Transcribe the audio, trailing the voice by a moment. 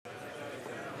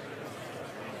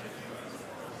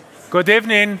Good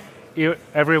evening,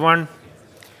 everyone.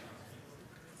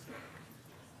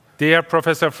 Dear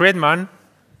Professor Friedman,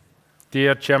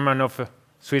 dear Chairman of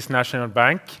Swiss National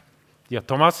Bank, dear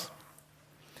Thomas,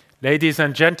 ladies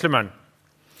and gentlemen,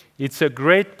 it's a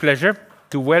great pleasure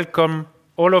to welcome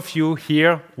all of you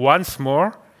here once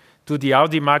more to the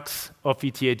Audimax of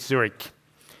ETH Zurich.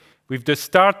 With the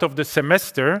start of the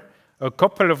semester, a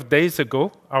couple of days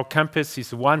ago, our campus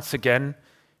is once again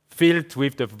filled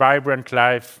with the vibrant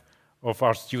life of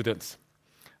our students.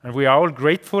 And we are all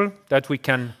grateful that we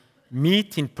can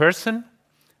meet in person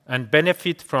and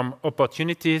benefit from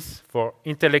opportunities for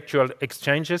intellectual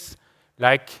exchanges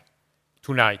like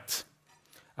tonight.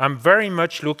 I'm very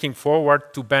much looking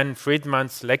forward to Ben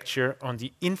Friedman's lecture on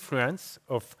the influence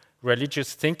of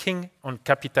religious thinking on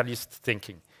capitalist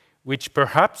thinking, which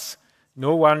perhaps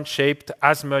no one shaped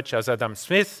as much as Adam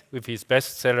Smith with his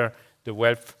bestseller, The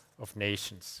Wealth of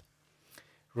Nations.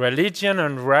 Religion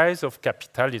and Rise of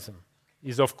Capitalism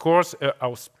is, of course, an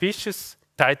auspicious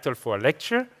title for a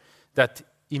lecture that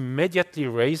immediately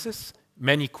raises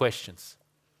many questions.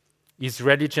 Is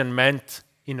religion meant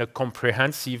in a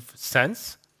comprehensive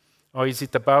sense, or is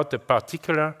it about a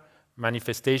particular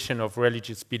manifestation of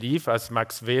religious belief, as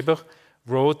Max Weber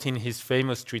wrote in his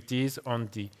famous treatise on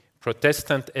the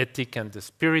Protestant ethic and the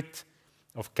spirit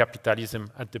of capitalism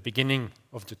at the beginning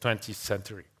of the 20th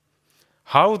century?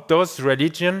 How does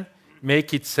religion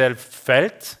make itself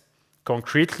felt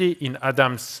concretely in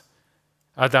Adam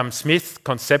Smith's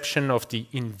conception of the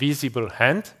invisible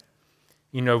hand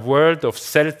in a world of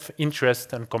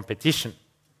self-interest and competition?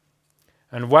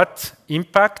 And what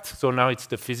impact, so now it's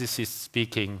the physicist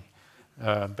speaking,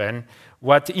 Ben,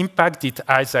 what impact did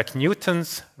Isaac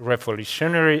Newton's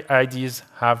revolutionary ideas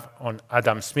have on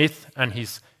Adam Smith and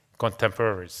his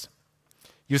contemporaries?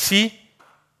 You see,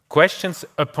 questions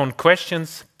upon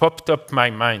questions popped up my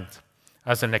mind.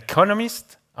 As an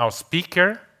economist, our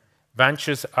speaker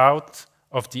ventures out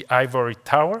of the ivory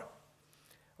tower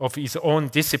of his own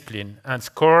discipline and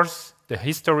scores the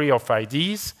history of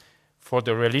ideas for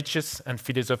the religious and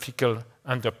philosophical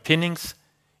underpinnings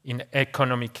in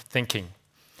economic thinking.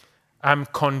 I'm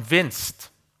convinced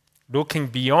looking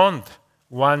beyond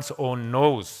one's own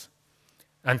nose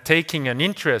and taking an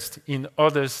interest in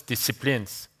others'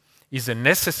 disciplines is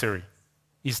necessary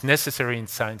in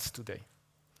science today.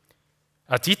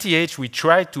 At ETH, we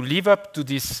try to live up to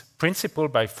this principle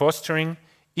by fostering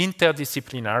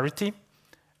interdisciplinarity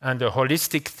and a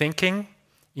holistic thinking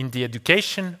in the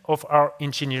education of our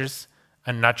engineers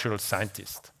and natural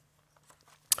scientists.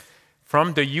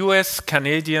 From the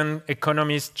US-Canadian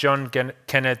economist John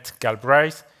Kenneth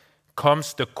Galbraith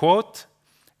comes the quote,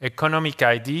 "Economic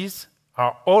ideas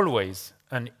are always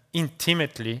and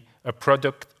intimately a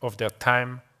product of their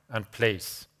time and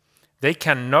place. They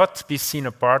cannot be seen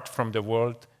apart from the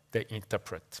world they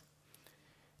interpret."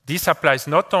 This applies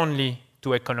not only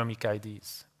to economic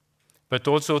ideas, but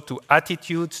also to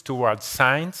attitudes towards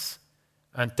science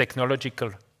and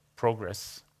technological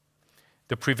progress.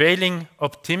 The prevailing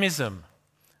optimism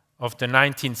of the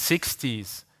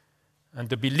 1960s and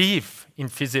the belief in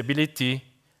feasibility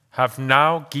have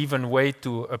now given way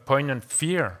to a poignant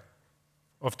fear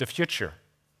of the future.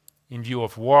 In view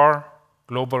of war,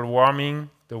 global warming,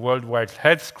 the worldwide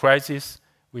health crisis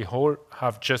we all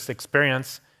have just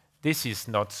experienced, this is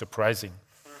not surprising.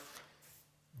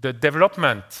 The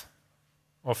development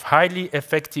of highly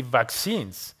effective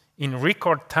vaccines in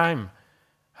record time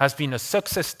has been a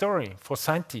success story for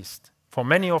scientists, for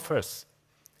many of us.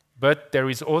 But there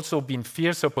has also been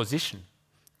fierce opposition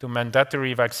to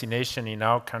mandatory vaccination in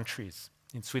our countries,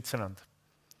 in Switzerland.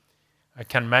 I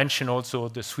can mention also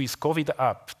the Swiss COVID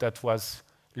app that was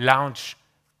launched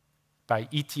by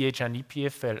ETH and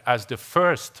EPFL as the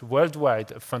first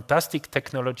worldwide fantastic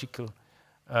technological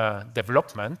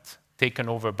development taken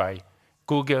over by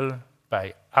Google,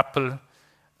 by Apple,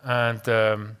 and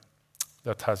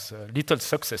that has little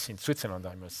success in Switzerland,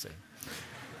 I must say.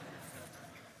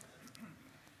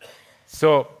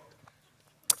 So,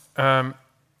 the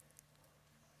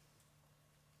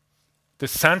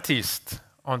scientists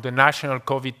on the National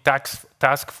COVID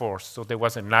Task Force, so there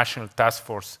was a national task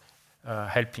force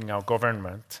helping our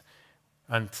government,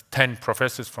 and 10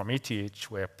 professors from ETH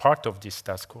were part of this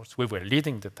task force. We were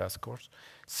leading the task force.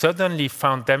 Suddenly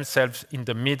found themselves in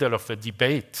the middle of a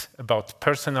debate about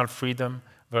personal freedom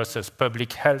versus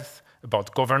public health,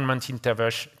 about government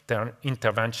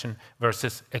intervention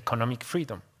versus economic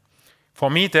freedom.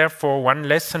 For me, therefore, one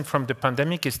lesson from the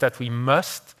pandemic is that we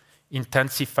must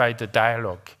intensify the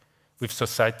dialogue with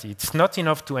society. It's not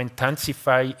enough to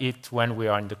intensify it when we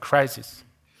are in the crisis.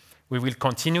 We will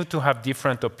continue to have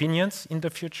different opinions in the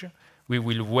future. We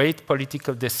will weight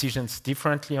political decisions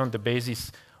differently on the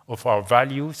basis of our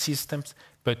value systems,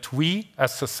 but we,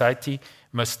 as society,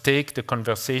 must take the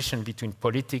conversation between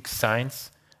politics,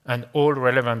 science, and all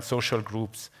relevant social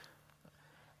groups.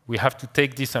 We have to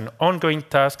take this an ongoing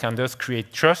task and thus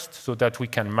create trust so that we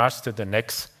can master the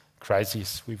next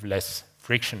crisis with less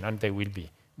friction, and there will be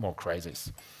more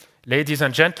crises. Ladies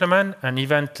and gentlemen, an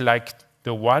event like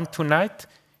the one tonight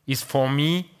is for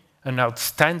me an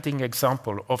outstanding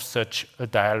example of such a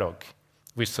dialogue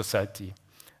with society.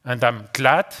 And I'm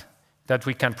glad that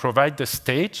we can provide the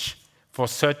stage for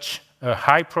such a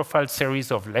high-profile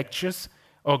series of lectures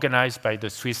organized by the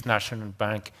Swiss National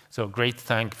Bank. So great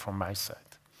thank from my side.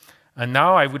 And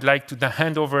now I would like to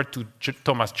hand over to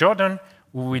Thomas Jordan,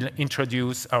 who will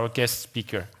introduce our guest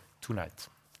speaker tonight.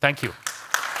 Thank you.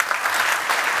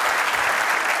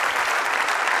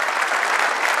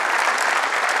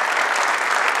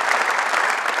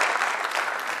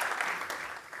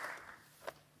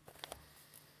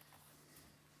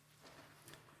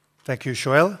 Thank you,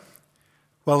 Joël.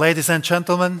 Well, ladies and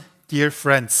gentlemen, dear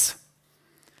friends,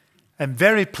 I'm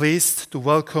very pleased to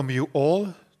welcome you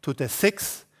all to the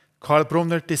 6th Karl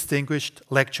Brunner Distinguished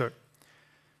Lecture.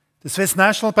 The Swiss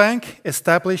National Bank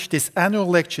established this annual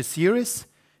lecture series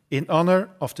in honor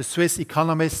of the Swiss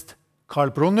economist Karl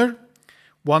Brunner,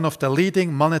 one of the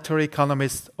leading monetary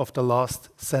economists of the last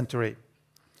century.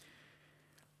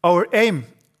 Our aim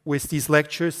with these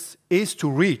lectures is to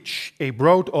reach a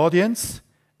broad audience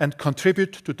and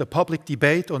contribute to the public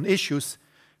debate on issues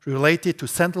related to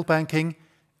central banking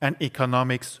and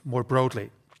economics more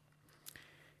broadly.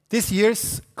 This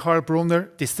year's Karl Brunner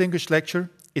Distinguished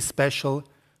Lecture is special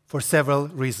for several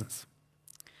reasons.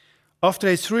 After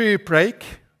a 3-year break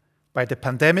by the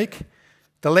pandemic,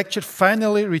 the lecture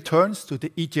finally returns to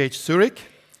the ETH Zurich.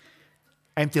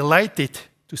 I'm delighted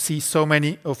to see so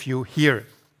many of you here.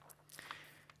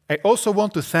 I also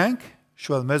want to thank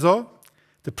Joël Mesot,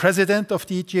 the president of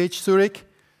the ETH Zurich,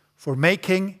 for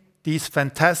making these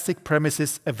fantastic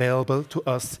premises available to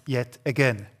us yet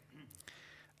again.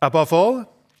 Above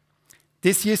all,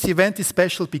 this year's event is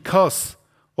special because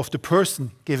of the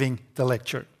person giving the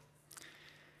lecture.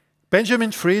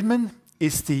 Benjamin Friedman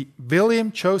is the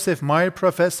William Joseph Meyer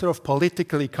Professor of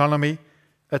Political Economy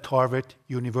at Harvard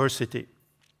University.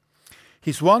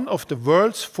 He's one of the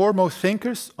world's foremost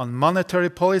thinkers on monetary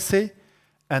policy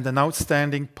and an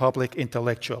outstanding public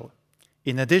intellectual.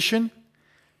 In addition,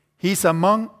 he's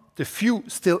among the few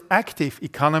still active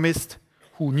economists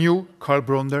who knew Karl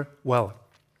Brunner well.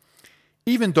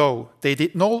 Even though they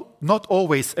did not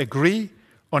always agree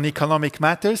on economic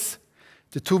matters,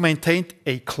 the two maintained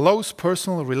a close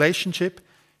personal relationship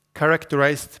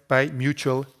characterized by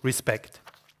mutual respect.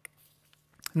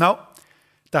 Now,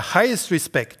 the highest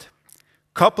respect,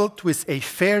 coupled with a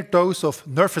fair dose of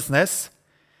nervousness,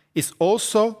 is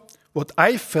also what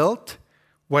I felt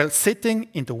while sitting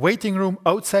in the waiting room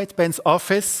outside Ben's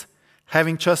office,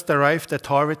 having just arrived at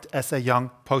Harvard as a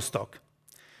young postdoc.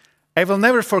 I will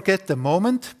never forget the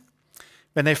moment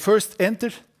when I first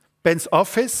entered Ben's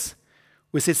office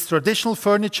with its traditional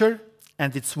furniture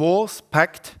and its walls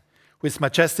packed with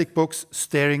majestic books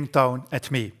staring down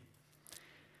at me.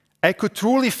 I could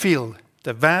truly feel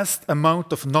the vast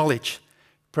amount of knowledge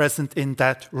present in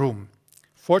that room.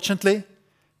 Fortunately,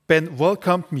 Ben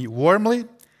welcomed me warmly,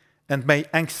 and my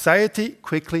anxiety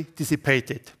quickly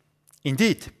dissipated.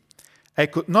 Indeed, I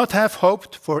could not have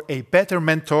hoped for a better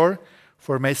mentor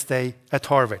for my stay at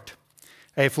Harvard.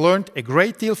 I have learned a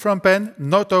great deal from Ben,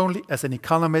 not only as an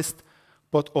economist,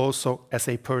 but also as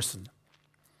a person.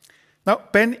 Now,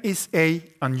 Ben is an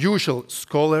unusual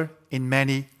scholar in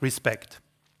many respects.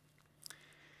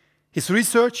 His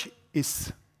research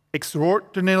is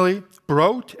extraordinarily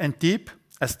broad and deep,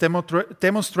 as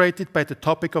demonstrated by the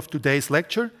topic of today's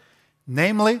lecture,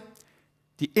 namely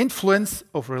the influence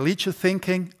of religious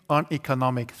thinking on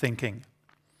economic thinking.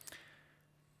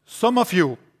 Some of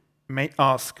you may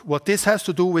ask what this has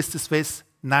to do with the Swiss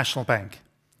National Bank.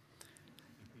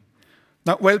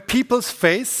 Now, while people's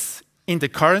faith in the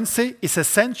currency is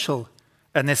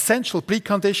an essential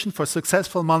precondition for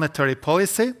successful monetary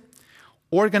policy,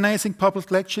 organizing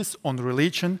public lectures on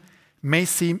religion may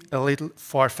seem a little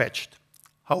far-fetched.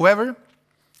 However,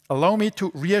 allow me to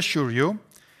reassure you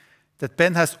that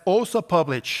Ben has also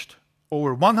published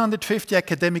over 150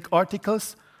 academic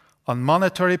articles on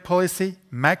monetary policy,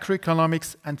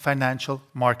 macroeconomics, and financial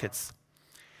markets.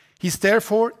 He's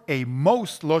therefore a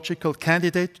most logical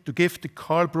candidate to give the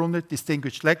Karl Brunner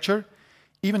Distinguished Lecture,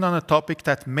 even on a topic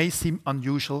that may seem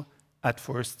unusual at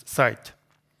first sight.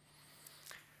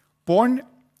 Born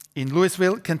in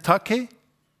Louisville, Kentucky,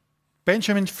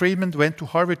 Benjamin Friedman went to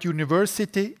Harvard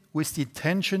University with the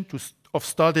intention of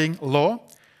studying law,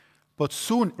 but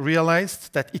soon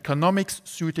realized that economics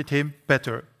suited him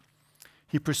better.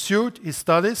 He pursued his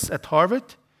studies at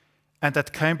Harvard and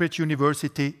at Cambridge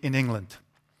University in England.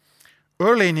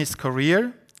 Early in his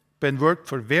career, Ben worked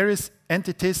for various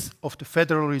entities of the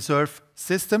Federal Reserve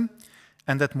System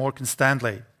and at Morgan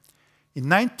Stanley. In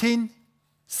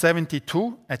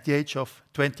 1972, at the age of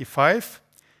 25,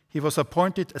 he was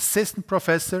appointed assistant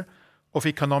professor of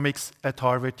economics at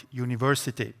Harvard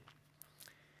University.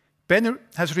 Ben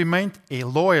has remained a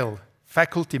loyal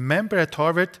faculty member at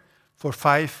Harvard for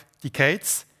 5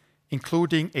 decades,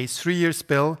 including a 3-year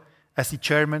spell as the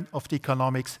chairman of the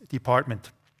economics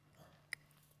department.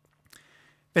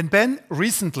 When Ben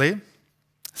recently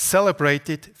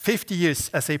celebrated 50 years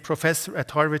as a professor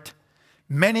at Harvard,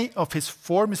 many of his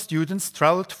former students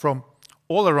traveled from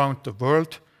all around the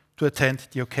world to attend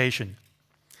the occasion.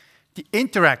 The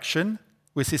interaction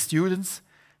with his students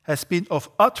has been of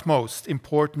utmost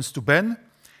importance to Ben,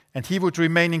 and he would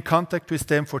remain in contact with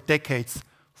them for decades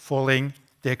following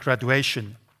their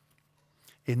graduation.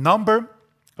 A number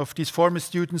of these former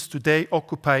students today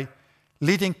occupy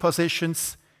leading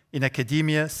positions in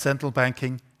academia, central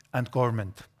banking, and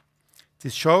government.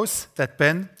 This shows that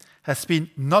Ben has been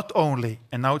not only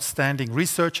an outstanding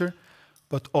researcher,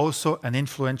 but also an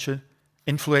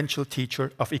influential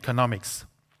teacher of economics.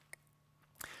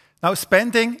 Now,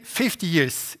 spending 50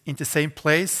 years in the same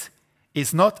place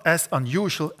is not as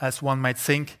unusual as one might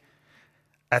think,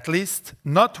 at least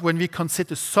not when we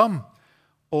consider some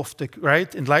of the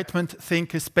great Enlightenment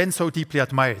thinkers Ben so deeply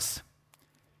admires.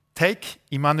 Take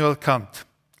Immanuel Kant,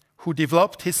 who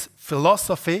developed his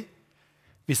philosophy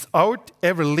without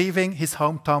ever leaving his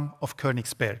hometown of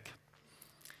Königsberg.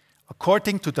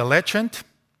 According to the legend,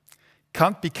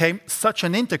 Kant became such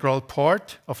an integral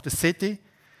part of the city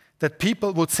that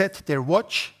people would set their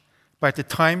watch by the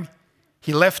time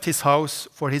he left his house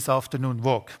for his afternoon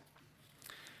walk.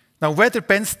 Now, whether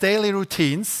Ben's daily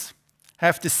routines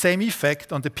have the same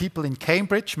effect on the people in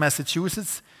Cambridge,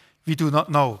 Massachusetts, we do not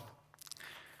know.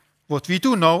 What we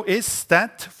do know is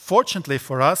that, fortunately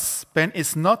for us, Ben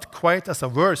is not quite as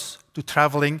averse to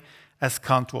traveling as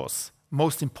Kant was.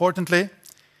 Most importantly,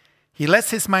 he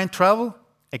lets his mind travel,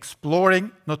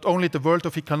 exploring not only the world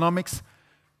of economics,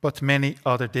 but many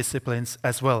other disciplines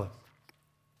as well.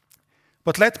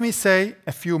 But let me say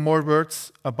a few more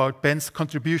words about Ben's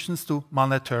contributions to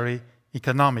monetary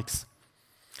economics.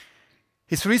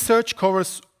 His research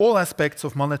covers all aspects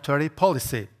of monetary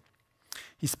policy.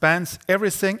 It spans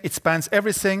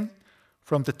everything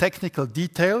from the technical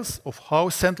details of how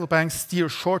central banks steer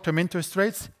short-term interest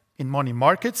rates in money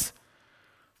markets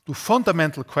to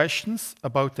fundamental questions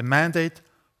about the mandate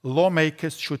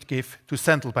lawmakers should give to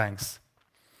central banks.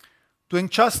 Doing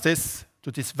justice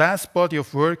to this vast body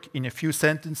of work in a few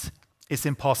sentences is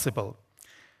impossible.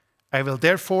 I will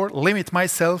therefore limit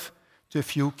myself to a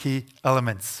few key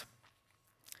elements.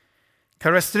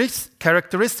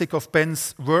 Characteristic of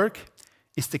Ben's work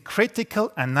is the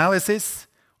critical analysis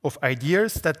of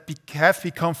ideas that have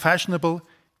become fashionable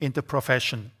in the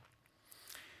profession.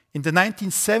 In the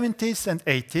 1970s and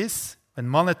 80s, when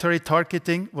monetary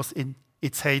targeting was in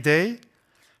its heyday,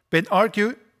 Ben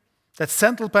argued that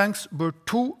central banks were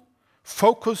too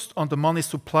focused on the money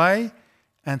supply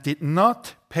and did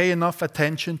not pay enough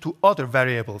attention to other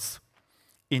variables.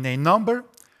 In a number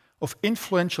of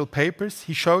influential papers,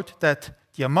 he showed that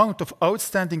the amount of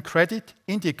outstanding credit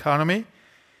in the economy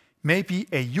may be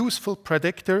a useful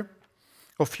predictor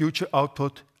of future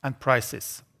output and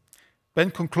prices.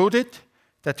 Ben concluded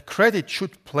that credit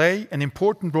should play an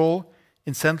important role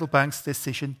in central banks'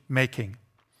 decision-making.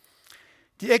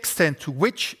 The extent to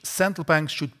which central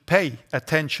banks should pay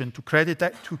attention to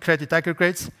credit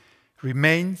aggregates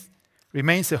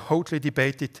remains a hotly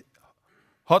debated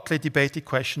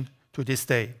question to this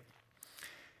day.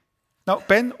 Now,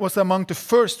 Ben was among the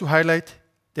first to highlight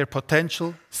their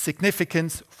potential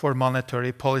significance for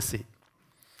monetary policy.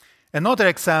 Another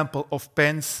example of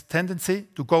Ben's tendency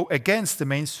to go against the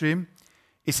mainstream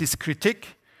is his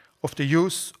critique of the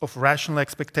use of rational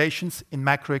expectations in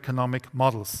macroeconomic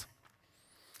models.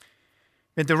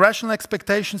 When the rational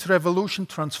expectations revolution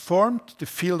transformed the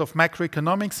field of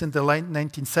macroeconomics in the late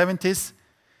 1970s,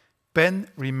 Ben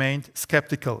remained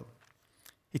skeptical.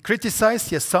 He criticized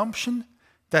the assumption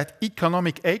that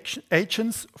economic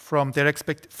agents form their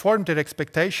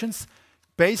expectations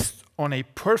based on a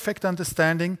perfect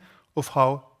understanding of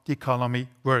how the economy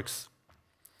works.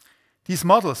 These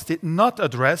models did not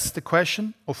address the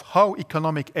question of how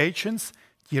economic agents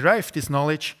derive this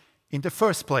knowledge in the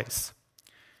first place.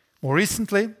 More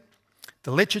recently,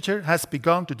 the literature has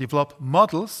begun to develop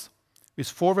models with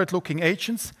forward-looking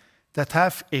agents that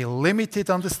have a limited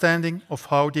understanding of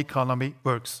how the economy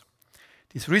works.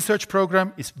 This research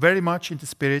program is very much in the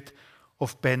spirit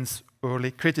of Ben's early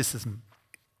criticism.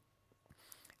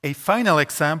 A final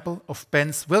example of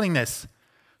Ben's willingness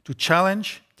to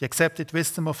challenge the accepted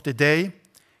wisdom of the day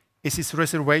is his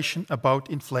reservation about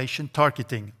inflation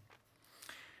targeting.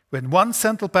 When one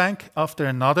central bank after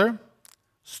another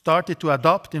started to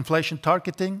adopt inflation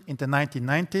targeting in the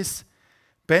 1990s,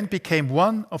 Ben became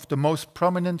one of the most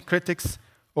prominent critics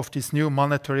of this new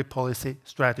monetary policy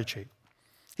strategy.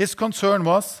 His concern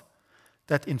was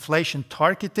that inflation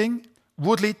targeting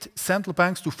would lead central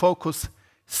banks to focus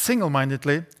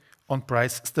single-mindedly on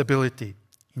price stability.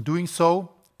 In doing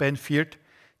so, Ben feared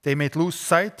they might lose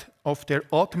sight of their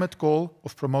ultimate goal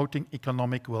of promoting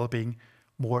economic well-being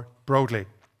more broadly.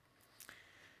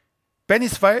 Ben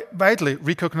is widely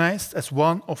recognized as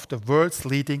one of the world's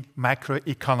leading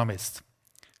macroeconomists.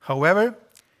 However,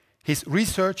 his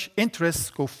research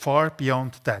interests go far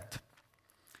beyond that.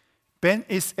 Ben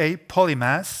is a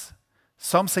polymath,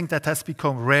 something that has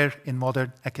become rare in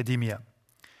modern academia.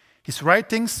 His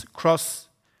writings cross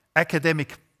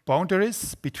academic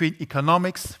boundaries between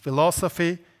economics,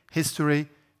 philosophy, history,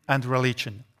 and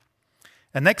religion.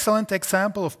 An excellent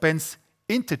example of Ben's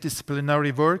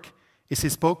interdisciplinary work is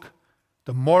his book,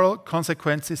 The Moral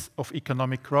Consequences of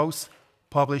Economic Growth,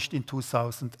 published in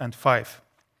 2005.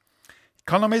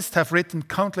 Economists have written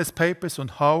countless papers on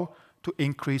how to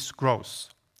increase growth.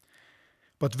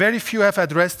 But very few have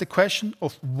addressed the question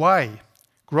of why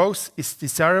growth is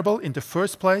desirable in the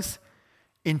first place,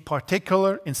 in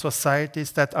particular in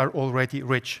societies that are already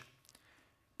rich.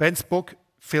 Ben's book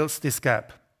fills this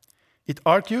gap. It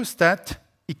argues that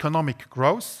economic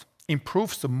growth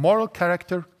improves the moral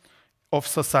character of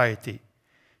society.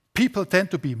 People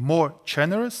tend to be more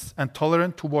generous and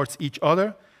tolerant towards each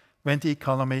other when the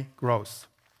economy grows.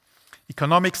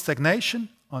 Economic stagnation,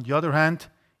 on the other hand,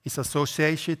 is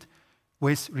associated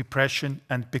with repression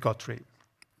and bigotry.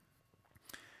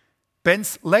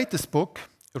 Ben's latest book,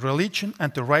 Religion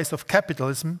and the Rise of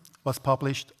Capitalism, was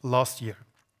published last year.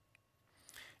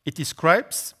 It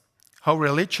describes how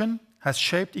religion has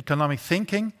shaped economic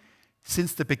thinking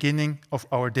since the beginning of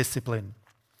our discipline.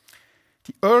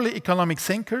 The early economic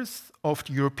thinkers of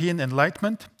the European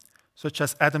Enlightenment, such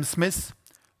as Adam Smith,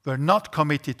 were not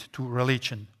committed to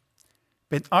religion.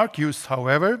 Ben argues,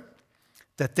 however,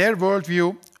 that their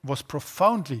worldview was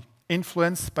profoundly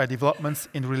influenced by developments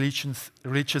in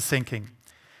religious thinking.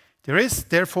 There is,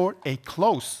 therefore, a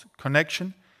close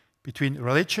connection between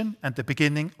religion and the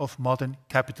beginning of modern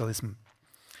capitalism.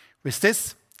 With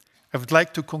this, I would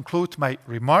like to conclude my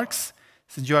remarks,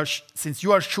 since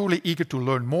you are surely eager to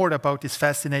learn more about this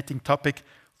fascinating topic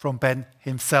from Ben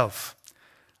himself.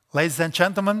 Ladies and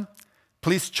gentlemen,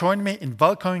 please join me in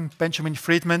welcoming Benjamin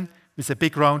Friedman with a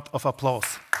big round of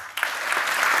applause.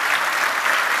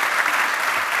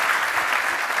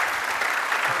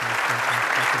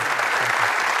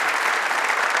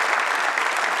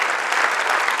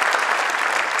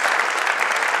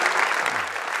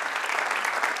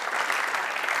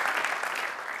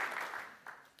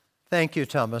 Thank you,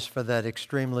 Thomas, for that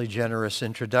extremely generous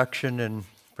introduction, and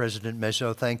President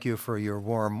Mesot, thank you for your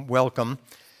warm welcome.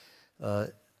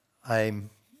 I'm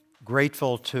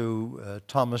grateful to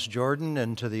Thomas Jordan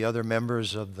and to the other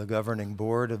members of the governing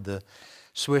board of the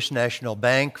Swiss National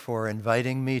Bank for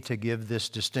inviting me to give this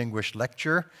distinguished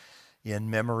lecture in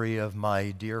memory of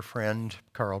my dear friend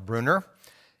Karl Brunner.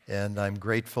 And I'm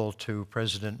grateful to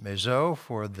President Mesot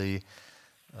for the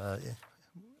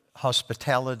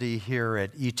hospitality here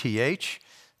at ETH.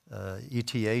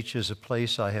 ETH is a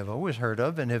place I have always heard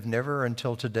of and have never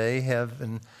until today have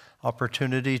an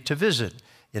opportunity to visit.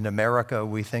 In America,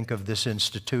 we think of this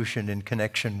institution in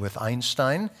connection with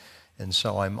Einstein, and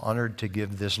so I'm honored to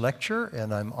give this lecture,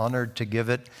 and I'm honored to give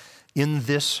it in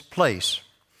this place.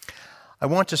 I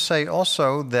want to say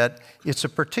also that it's a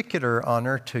particular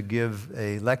honor to give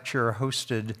a lecture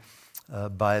hosted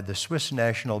by the Swiss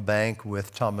National Bank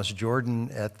with Thomas Jordan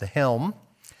at the helm.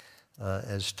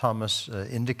 As Thomas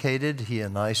indicated, he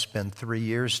and I spent 3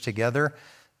 years together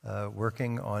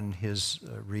working on his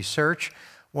research.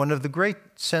 One of the great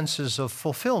senses of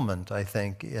fulfillment, I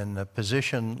think, in a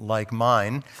position like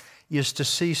mine is to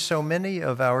see so many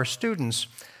of our students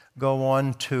go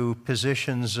on to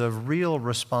positions of real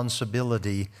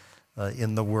responsibility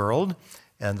in the world.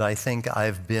 And I think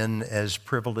I've been as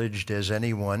privileged as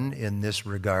anyone in this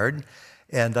regard.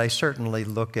 And I certainly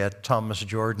look at Thomas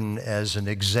Jordan as an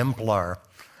exemplar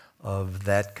of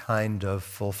that kind of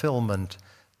fulfillment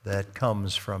that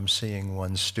comes from seeing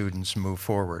one's students move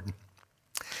forward.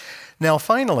 Now,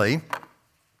 finally,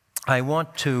 I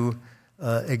want to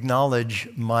acknowledge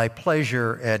my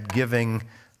pleasure at giving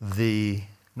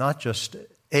not just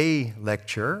a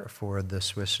lecture for the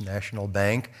Swiss National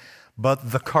Bank,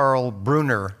 but the Karl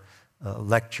Brunner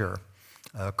lecture.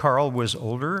 Karl was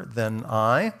older than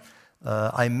I.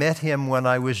 I met him when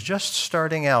I was just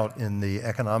starting out in the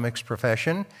economics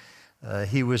profession.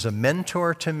 He was a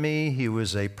mentor to me. He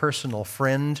was a personal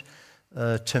friend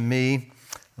to me.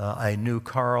 I knew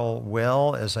Karl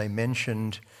well, as I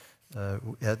mentioned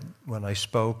when I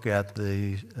spoke at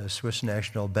the Swiss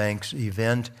National Bank's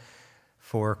event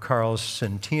for Karl's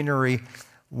centenary.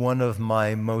 One of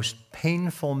my most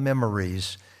painful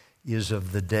memories is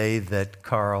of the day that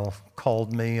Karl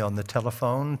called me on the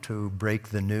telephone to break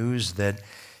the news that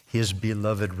his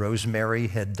beloved Rosemary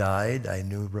had died. I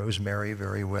knew Rosemary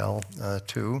very well,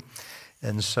 too.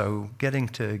 And so getting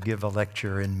to give a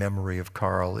lecture in memory of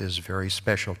Karl is very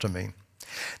special to me.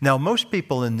 Now, most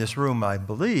people in this room, I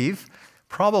believe,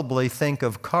 probably think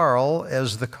of Karl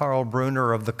as the Karl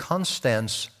Brunner of the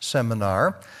Constance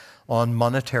Seminar on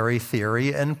Monetary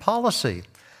Theory and Policy.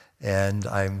 And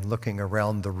I'm looking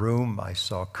around the room. I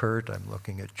saw Kurt. I'm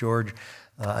looking at George.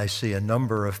 I see a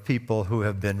number of people who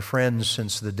have been friends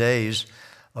since the days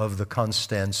of the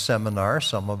Constance Seminar.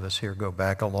 Some of us here go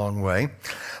back a long way.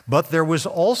 But there was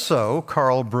also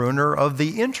Karl Brunner of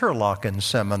the Interlaken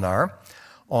Seminar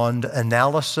on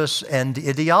Analysis and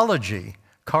Ideology.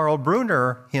 Karl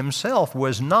Brunner himself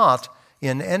was not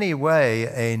in any way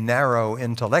a narrow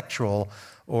intellectual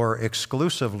or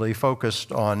exclusively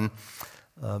focused on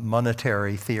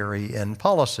monetary theory and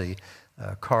policy.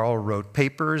 Karl wrote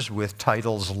papers with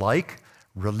titles like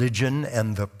Religion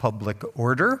and the Public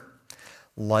Order,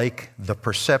 like The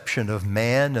Perception of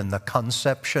Man and the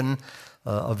Conception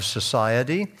of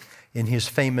Society. In his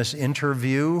famous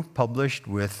interview published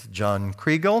with John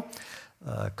Kriegel,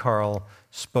 Karl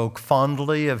spoke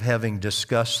fondly of having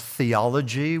discussed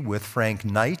theology with Frank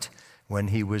Knight when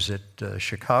he was at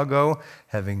Chicago,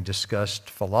 having discussed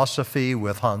philosophy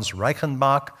with Hans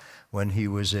Reichenbach when he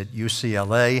was at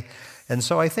UCLA. And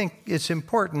so I think it's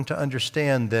important to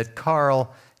understand that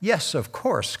Karl, yes, of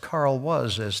course, Karl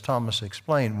was, as Thomas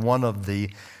explained, one of the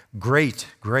great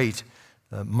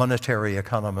monetary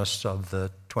economists of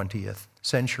the 20th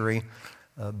century.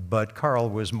 But Karl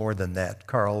was more than that.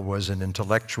 Karl was an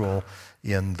intellectual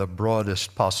in the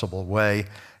broadest possible way,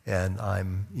 and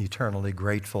I'm eternally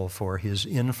grateful for his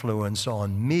influence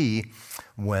on me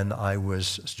when I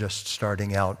was just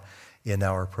starting out in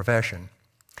our profession.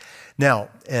 Now,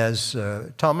 as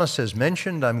Thomas has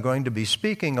mentioned, I'm going to be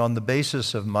speaking on the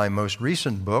basis of my most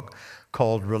recent book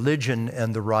called Religion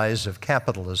and the Rise of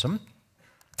Capitalism.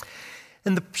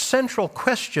 And the central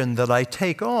question that I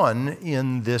take on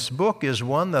in this book is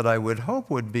one that I would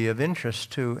hope would be of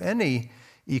interest to any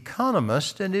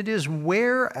economist, and it is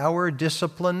where our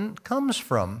discipline comes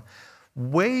from.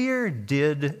 Where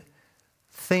did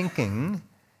thinking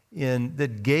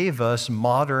that gave us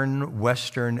modern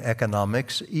Western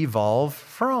economics evolve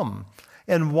from?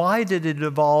 And why did it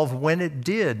evolve when it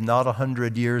did, not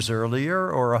 100 years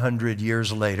earlier or 100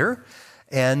 years later?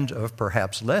 And of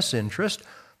perhaps less interest,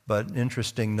 but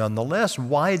interesting nonetheless,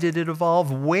 why did it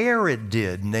evolve where it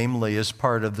did, namely as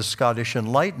part of the Scottish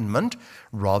Enlightenment,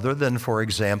 rather than, for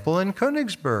example, in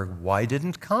Königsberg? Why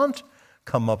didn't Kant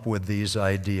come up with these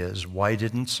ideas? Why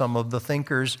didn't some of the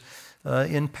thinkers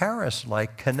in Paris,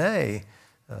 like Quenet,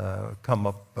 come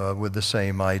up with the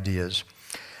same ideas?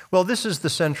 Well, this is the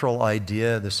central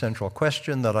idea, the central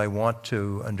question that I want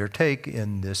to undertake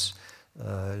in this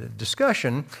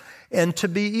discussion. And to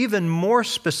be even more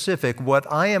specific,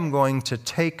 what I am going to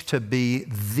take to be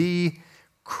the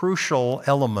crucial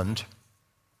element,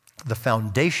 the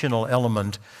foundational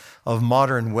element of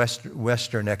modern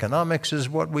Western economics is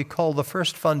what we call the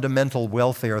first fundamental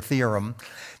welfare theorem,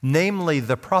 namely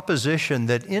the proposition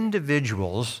that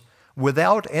individuals,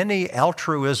 without any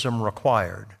altruism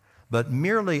required, but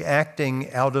merely acting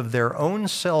out of their own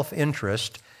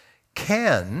self-interest,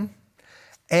 can,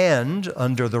 and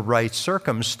under the right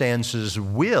circumstances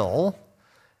will,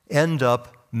 end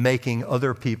up making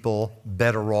other people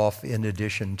better off in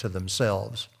addition to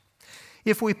themselves.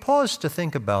 If we pause to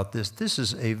think about this, this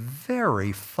is a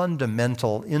very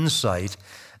fundamental insight,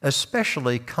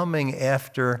 especially coming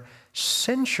after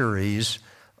centuries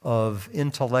of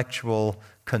intellectual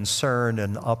concern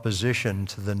and opposition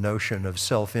to the notion of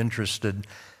self-interested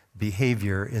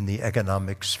behavior in the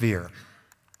economic sphere.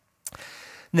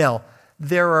 Now,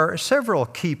 there are several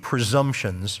key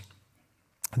presumptions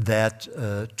that,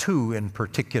 two in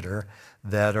particular,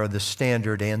 that are the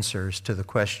standard answers to the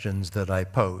questions that I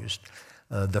posed.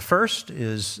 The first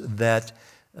is that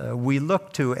we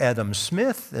look to Adam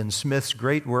Smith and Smith's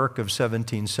great work of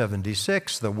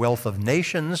 1776, The Wealth of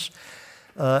Nations,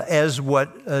 as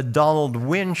what Donald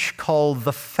Winch called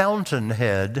the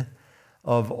fountainhead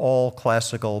of all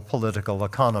classical political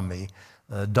economy.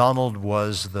 Donald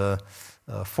was the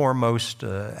foremost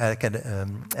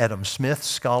Adam Smith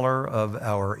scholar of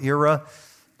our era.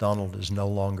 Donald is no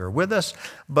longer with us,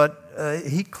 but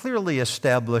he clearly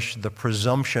established the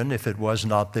presumption, if it was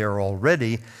not there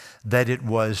already, that it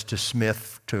was to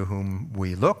Smith to whom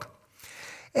we look.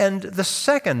 And the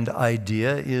second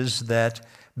idea is that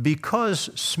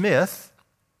because Smith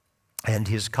and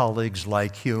his colleagues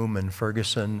like Hume and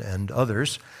Ferguson and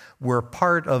others were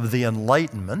part of the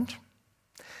Enlightenment,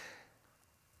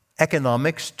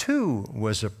 economics too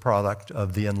was a product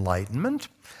of the Enlightenment.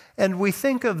 And we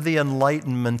think of the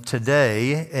Enlightenment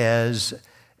today as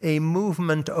a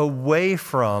movement away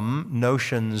from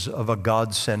notions of a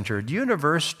God-centered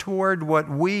universe toward what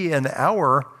we in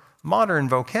our modern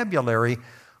vocabulary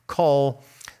call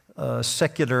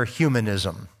secular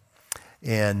humanism.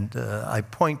 And I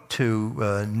point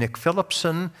to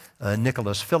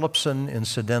Nicholas Phillipson,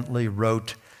 incidentally,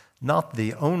 wrote not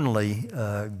the only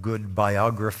good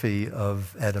biography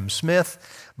of Adam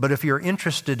Smith, but if you're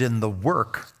interested in the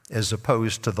work as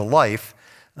opposed to the life,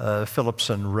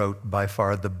 Phillipson wrote by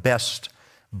far the best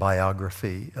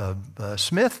biography of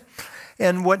Smith.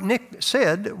 And what Nick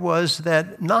said was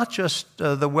that not just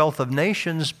The Wealth of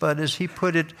Nations, but as he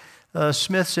put it,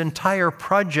 Smith's entire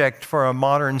project for a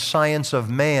modern science of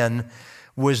man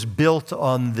was built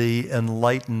on the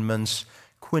Enlightenment's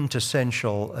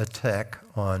quintessential attack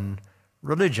on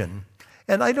religion.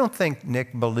 And I don't think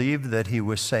Nick believed that he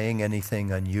was saying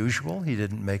anything unusual. He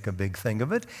didn't make a big thing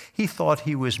of it. He thought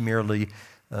he was merely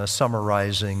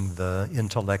summarizing the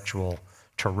intellectual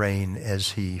terrain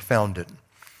as he found it.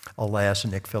 Alas,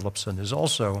 Nick Phillipson is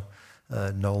also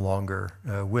no longer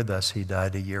with us. He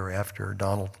died a year after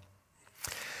Donald.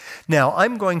 Now,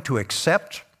 I'm going to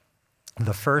accept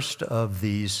the first of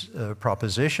these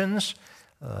propositions.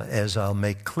 As I'll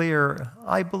make clear,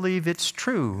 I believe it's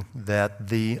true that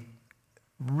the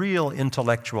real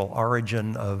intellectual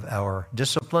origin of our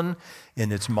discipline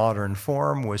in its modern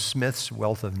form was Smith's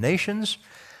Wealth of Nations,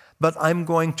 but I'm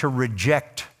going to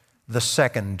reject the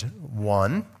second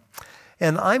one,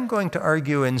 and I'm going to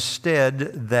argue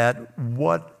instead that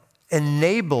what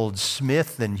enabled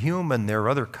Smith and Hume and their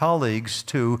other colleagues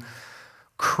to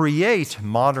create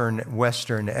modern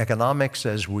Western economics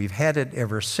as we've had it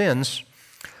ever since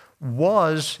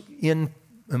was in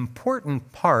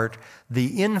important part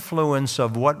the influence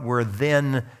of what were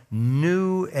then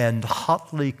new and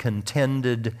hotly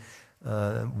contended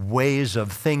ways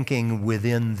of thinking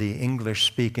within the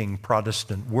English-speaking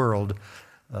Protestant world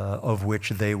of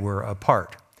which they were a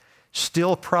part.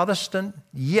 Still Protestant?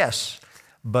 Yes,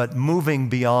 but moving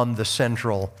beyond the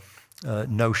central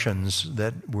notions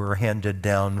that were handed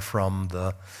down from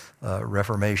the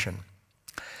Reformation.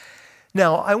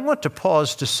 Now, I want to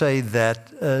pause to say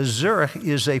that Zurich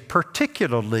is a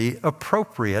particularly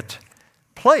appropriate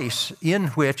place in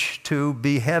which to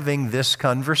be having this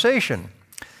conversation.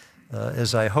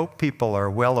 As I hope people are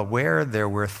well aware, there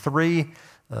were three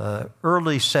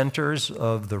early centers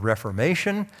of the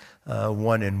Reformation,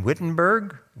 one in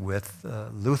Wittenberg with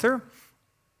Luther,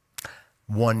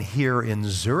 one here in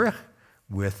Zurich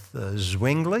with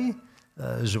Zwingli.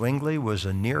 Zwingli was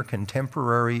a near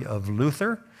contemporary of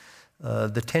Luther.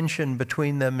 The tension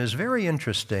between them is very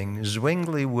interesting.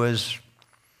 Zwingli was,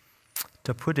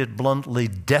 to put it bluntly,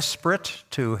 desperate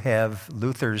to have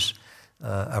Luther's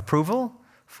approval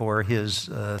for his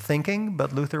thinking,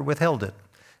 but Luther withheld it.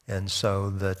 And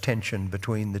so the tension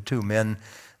between the two men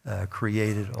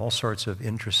created all sorts of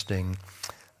interesting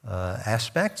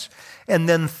aspects. And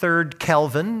then third,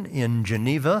 Calvin in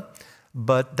Geneva,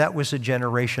 but that was a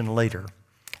generation later.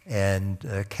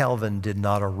 And Calvin did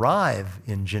not arrive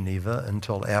in Geneva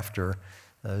until after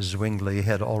Zwingli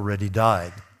had already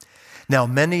died. Now,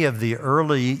 many of the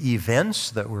early events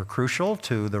that were crucial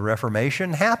to the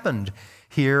Reformation happened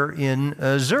here in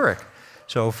Zurich.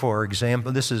 So, for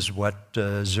example, this is what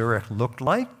Zurich looked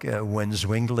like when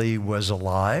Zwingli was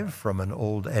alive from an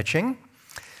old etching.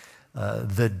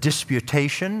 The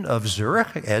Disputation of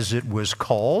Zurich, as it was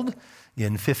called,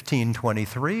 in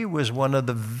 1523 was one of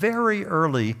the very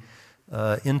early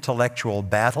intellectual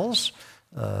battles.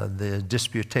 The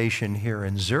disputation here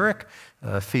in Zurich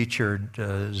featured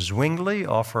Zwingli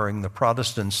offering the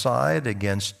Protestant side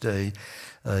against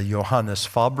Johannes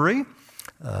Fabri.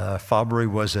 Fabri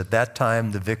was at that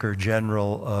time the Vicar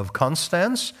General of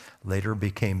Constance, later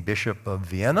became Bishop of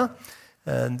Vienna.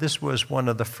 And this was one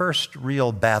of the first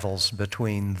real battles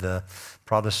between the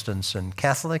Protestants and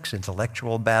Catholics,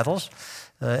 intellectual battles.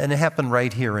 And it happened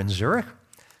right here in Zurich.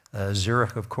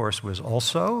 Zurich, of course, was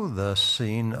also the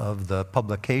scene of the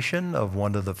publication of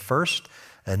one of the first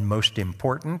and most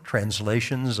important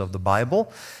translations of the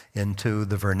Bible into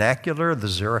the vernacular. The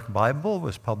Zurich Bible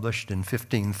was published in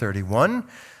 1531,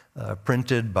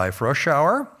 printed by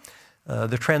Froschauer.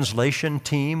 The translation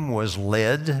team was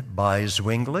led by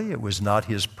Zwingli. It was not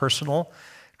his personal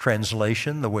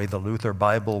translation the way the Luther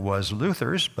Bible was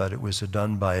Luther's, but it was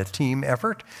done by a team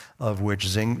effort of which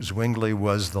Zwingli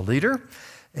was the leader.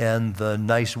 And the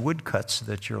nice woodcuts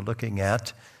that you're looking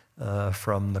at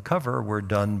from the cover were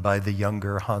done by the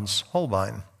younger Hans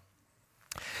Holbein.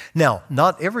 Now,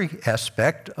 not every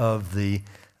aspect of the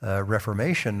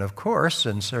Reformation, of course,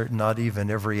 and not even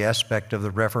every aspect of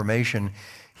the Reformation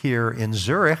here in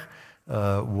Zurich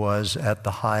was at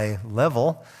the high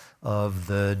level of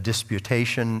the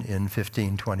disputation in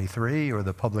 1523 or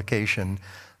the publication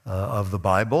of the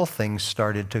Bible. Things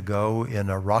started to go in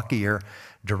a rockier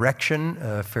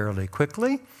direction fairly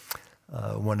quickly.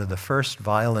 One of the first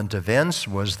violent events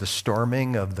was the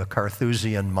storming of the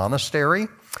Carthusian monastery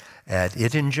at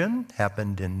Ittingen,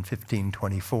 happened in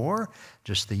 1524,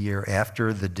 just the year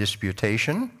after the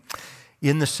disputation.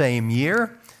 In the same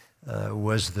year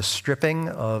was the stripping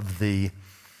of the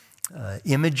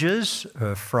images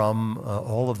from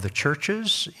all of the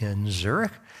churches in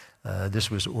Zurich. This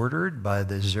was ordered by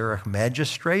the Zurich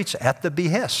magistrates at the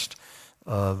behest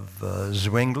of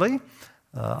Zwingli.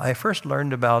 I first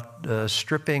learned about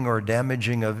stripping or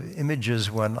damaging of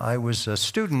images when I was a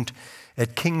student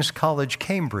at King's College,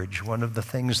 Cambridge. One of the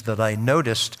things that I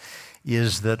noticed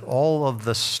is that all of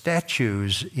the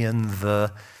statues in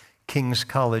the King's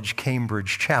College,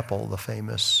 Cambridge chapel, the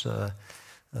famous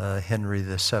Henry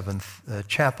VII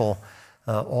chapel,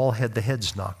 all had the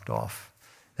heads knocked off.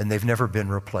 And they've never been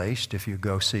replaced. If you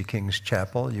go see King's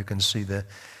Chapel, you can see the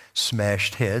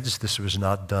smashed heads. This was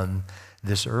not done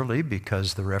this early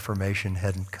because the Reformation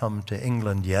hadn't come to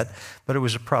England yet, but it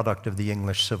was a product of the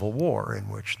English Civil War in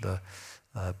which the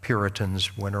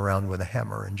Puritans went around with a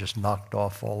hammer and just knocked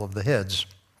off all of the heads.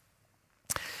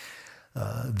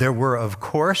 There were, of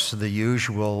course, the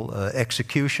usual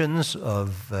executions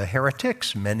of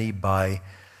heretics, many by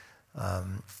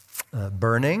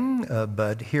burning,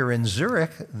 but here in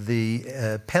Zurich,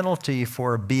 the penalty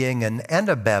for being an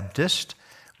Anabaptist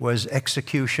was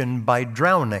execution by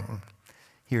drowning.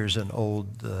 Here's an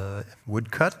old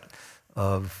woodcut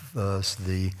of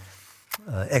the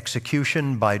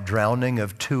execution by drowning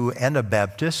of two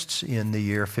Anabaptists in the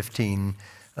year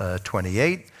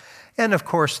 1528. And of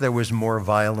course, there was more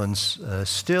violence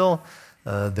still.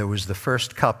 There was the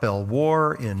First Kappel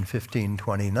War in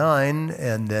 1529,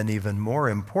 and then even more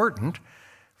important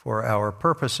for our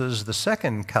purposes, the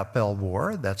Second Kappel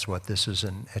War. That's what this is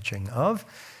an etching of,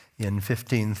 in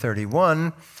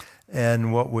 1531.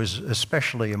 And what was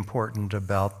especially important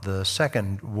about the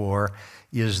Second War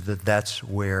is that that's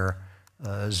where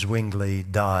Zwingli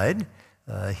died.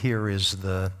 Here is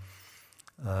the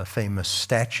famous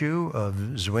statue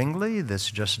of Zwingli that's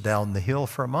just down the hill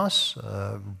from us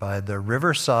by the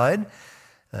riverside.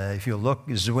 If you look,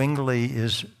 Zwingli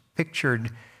is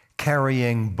pictured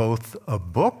carrying both a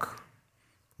book,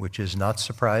 which is not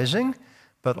surprising,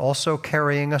 but also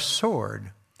carrying a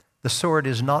sword. The sword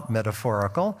is not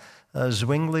metaphorical.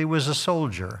 Zwingli was a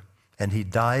soldier, and he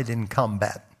died in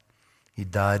combat. He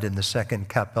died in the Second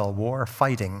Kappel War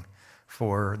fighting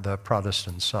for the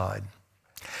Protestant side.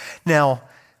 Now,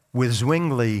 with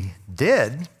Zwingli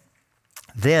dead,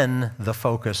 then the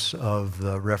focus of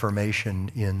the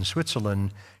Reformation in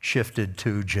Switzerland shifted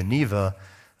to Geneva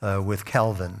with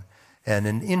Calvin. And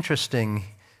an interesting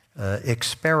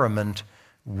experiment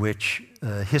which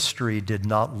history did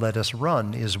not let us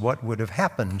run is what would have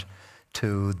happened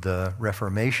to the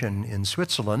Reformation in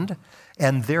Switzerland,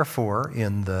 and therefore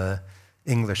in the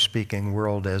English-speaking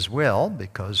world as well,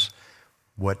 because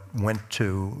what went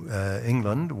to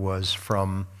England was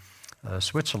from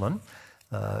Switzerland.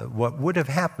 What would have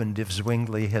happened if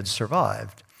Zwingli had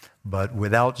survived? But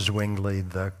without Zwingli,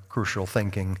 the crucial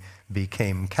thinking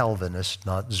became Calvinist,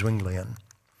 not Zwinglian.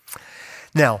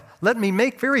 Now, let me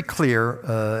make very clear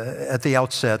at the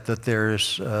outset that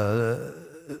there's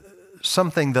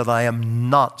something that I am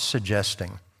not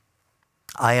suggesting.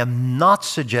 I am not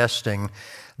suggesting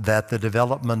that the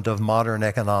development of modern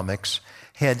economics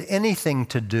had anything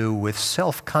to do with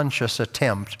self-conscious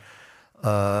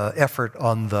effort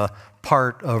on the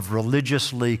part of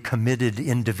religiously committed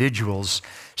individuals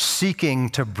seeking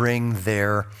to bring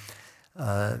their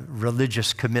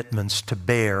religious commitments to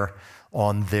bear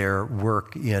on their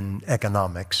work in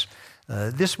economics.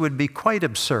 This would be quite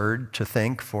absurd to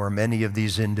think for many of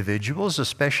these individuals,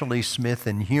 especially Smith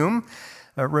and Hume.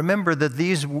 Remember that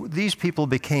these people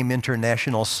became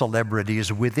international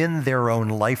celebrities within their own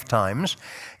lifetimes,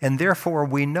 and therefore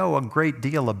we know a great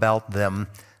deal about them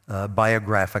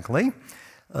biographically.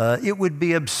 It would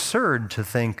be absurd to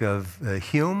think of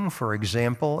Hume, for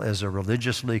example, as a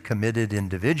religiously committed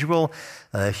individual.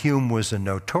 Hume was a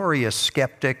notorious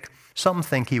skeptic. Some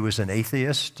think he was an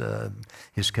atheist.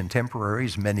 His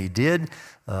contemporaries, many did.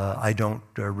 I don't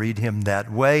read him that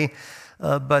way.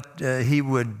 But he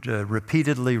would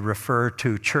repeatedly refer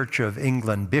to Church of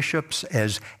England bishops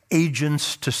as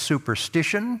agents to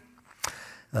superstition.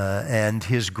 And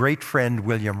his great friend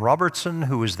William Robertson,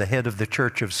 who was the head of the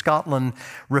Church of Scotland,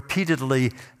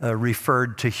 repeatedly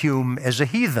referred to Hume as a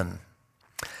heathen.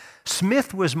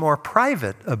 Smith was more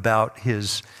private about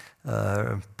his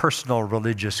personal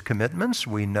religious commitments.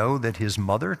 We know that his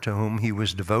mother, to whom he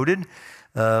was devoted,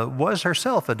 was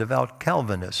herself a devout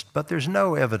Calvinist, but there's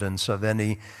no evidence of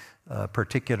any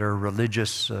particular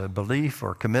religious belief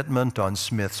or commitment on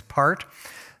Smith's part.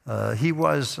 He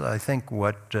was, I think,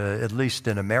 what at least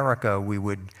in America we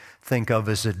would think of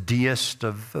as a deist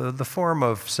of the form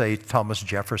of, say, Thomas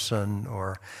Jefferson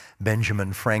or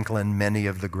Benjamin Franklin, many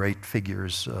of the great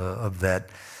figures of that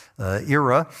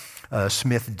era.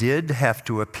 Smith did have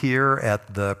to appear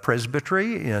at the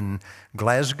presbytery in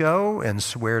Glasgow and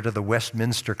swear to the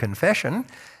Westminster Confession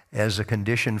as a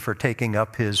condition for taking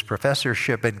up his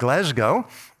professorship at Glasgow.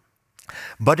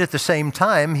 But at the same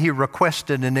time, he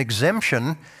requested an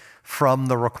exemption from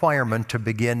the requirement to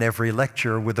begin every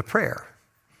lecture with a prayer.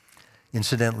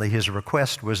 Incidentally, his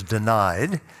request was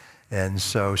denied, and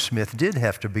so Smith did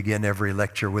have to begin every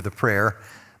lecture with a prayer,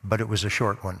 but it was a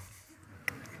short one.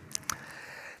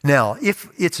 Now, if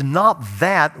it's not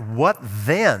that, what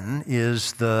then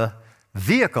is the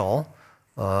vehicle?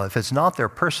 If it's not their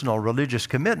personal religious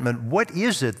commitment, what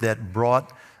is it that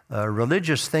brought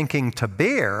religious thinking to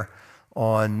bear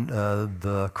on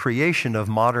the creation of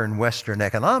modern Western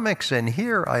economics? And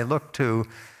here I look to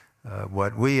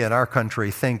what we in our country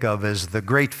think of as the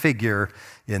great figure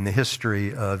in the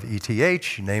history of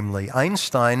ETH, namely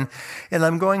Einstein. And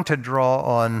I'm going to draw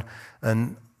on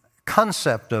an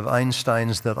concept of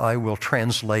Einstein's that I will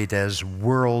translate as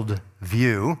world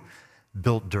view,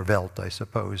 Bild der Welt, I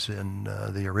suppose, in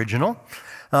the original.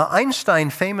 Einstein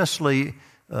famously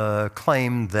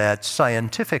claimed that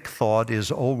scientific thought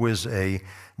is always a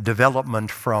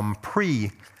development from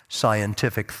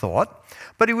pre-scientific thought,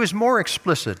 but he was more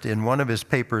explicit in one of his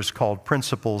papers called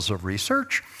Principles of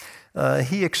Research.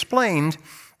 He explained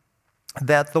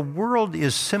that the world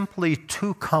is simply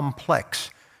too complex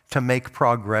to make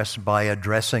progress by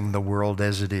addressing the world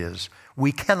as it is.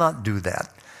 We cannot do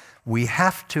that. We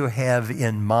have to have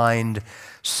in mind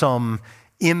some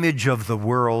image of the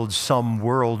world, some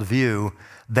worldview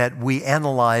that we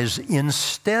analyze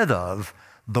instead of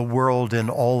the world in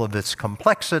all of its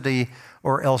complexity,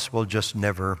 or else we'll just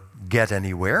never get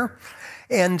anywhere.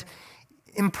 And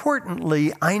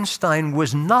importantly, Einstein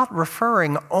was not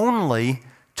referring only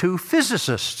to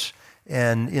physicists.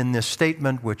 And in this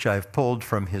statement, which I've pulled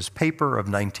from his paper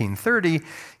of 1930,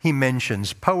 he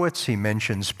mentions poets, he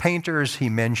mentions painters, he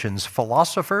mentions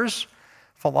philosophers.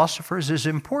 Philosophers is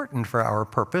important for our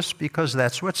purpose because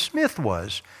that's what Smith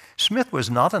was. Smith was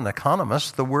not an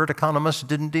economist. The word economist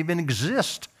didn't even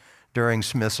exist during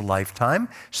Smith's lifetime.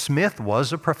 Smith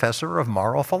was a professor of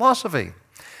moral philosophy.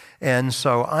 And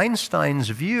so Einstein's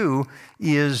view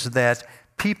is that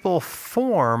people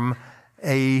form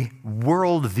a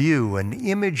worldview, an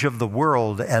image of the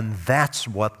world, and that's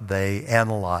what they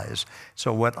analyze.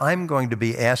 So what I'm going to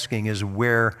be asking is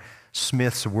where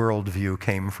Smith's worldview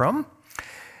came from.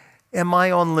 Am I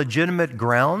on legitimate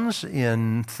grounds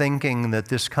in thinking that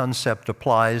this concept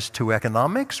applies to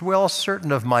economics? Well,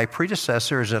 certain of my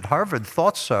predecessors at Harvard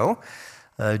thought so.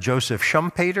 Joseph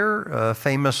Schumpeter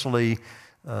famously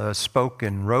spoke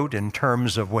and wrote in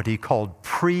terms of what he called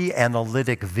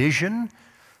pre-analytic vision,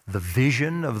 the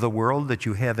vision of the world that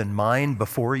you have in mind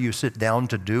before you sit down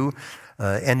to do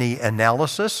any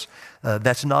analysis.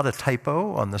 That's not a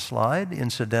typo on the slide,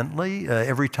 incidentally.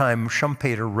 Every time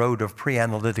Schumpeter wrote of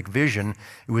pre-analytic vision,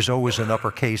 it was always an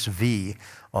uppercase V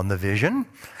on the vision.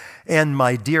 And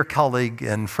my dear colleague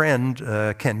and friend,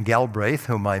 Ken Galbraith,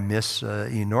 whom I miss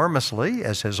enormously,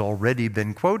 as has already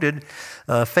been quoted,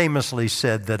 famously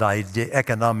said that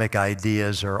economic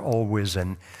ideas are always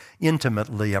and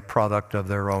intimately a product of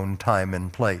their own time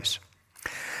and place.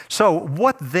 So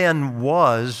what then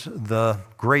was the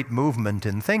great movement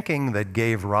in thinking that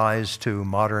gave rise to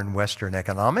modern Western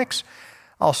economics?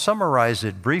 I'll summarize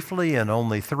it briefly in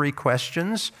only 3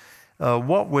 questions.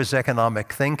 What was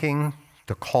economic thinking,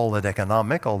 to call it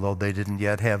economic, although they didn't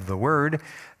yet have the word,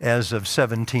 as of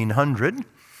 1700?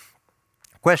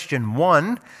 Question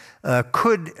 1,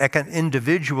 could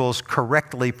individuals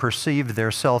correctly perceive their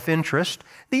self-interest?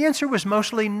 The answer was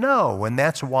mostly no, and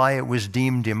that's why it was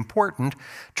deemed important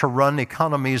to run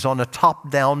economies on a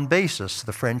top-down basis.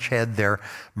 The French had their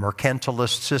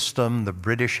mercantilist system, the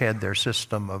British had their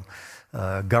system of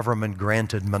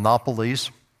government-granted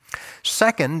monopolies.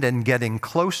 Second, and getting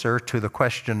closer to the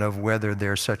question of whether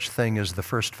there's such thing as the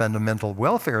first fundamental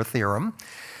welfare theorem,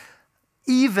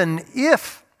 even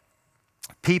if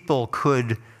people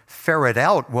could ferret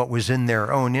out what was in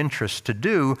their own interest to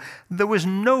do, there was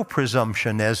no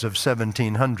presumption as of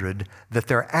 1700 that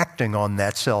their acting on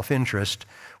that self-interest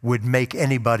would make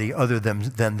anybody other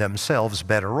than themselves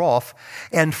better off.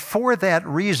 And for that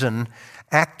reason,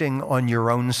 acting on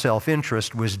your own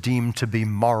self-interest was deemed to be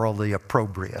morally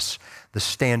opprobrious. The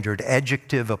standard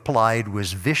adjective applied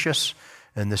was vicious,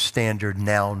 and the standard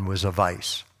noun was a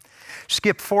vice.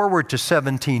 Skip forward to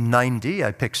 1790.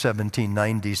 I picked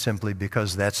 1790 simply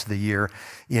because that's the year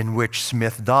in which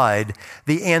Smith died.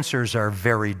 The answers are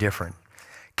very different.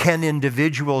 Can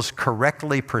individuals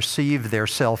correctly perceive their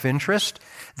self-interest?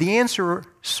 The answer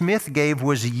Smith gave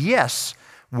was yes,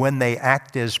 when they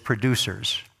act as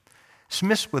producers.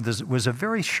 Smith was a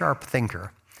very sharp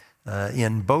thinker.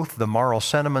 In both the Moral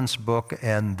Sentiments book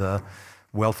and the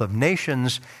Wealth of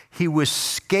Nations, he was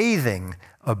scathing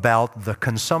about the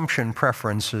consumption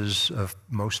preferences of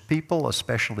most people,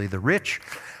 especially the rich,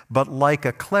 but like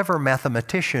a clever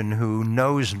mathematician who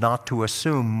knows not to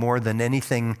assume more than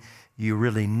anything you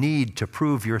really need to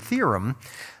prove your theorem,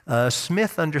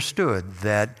 Smith understood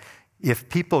that if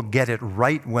people get it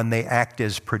right when they act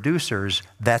as producers,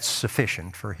 that's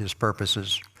sufficient for his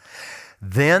purposes.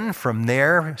 Then, from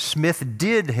there, Smith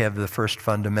did have the first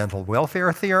fundamental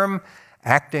welfare theorem.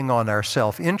 Acting on our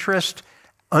self-interest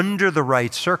under the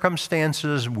right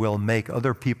circumstances will make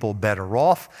other people better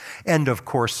off. And of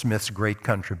course, Smith's great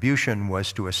contribution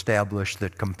was to establish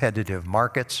that competitive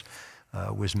markets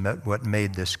was what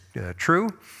made this true.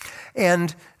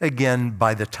 And again,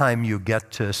 by the time you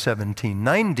get to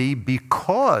 1790,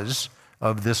 because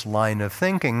of this line of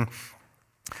thinking,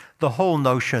 the whole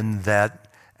notion that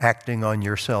acting on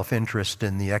your self-interest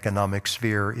in the economic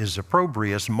sphere is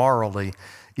opprobrious morally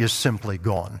is simply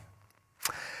gone.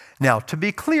 Now, to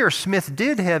be clear, Smith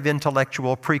did have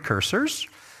intellectual precursors,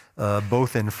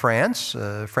 both in France.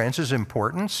 France is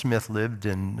important. Smith lived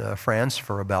in France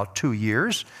for about 2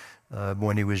 years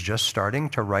when he was just starting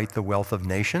to write The Wealth of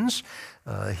Nations.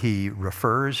 He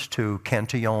refers to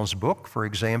Cantillon's book, for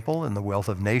example, in The Wealth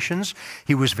of Nations.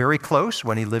 He was very close,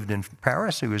 when he lived in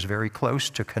Paris, he was very close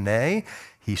to Quesnay.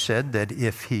 He said that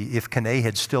if Quesnay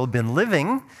had still been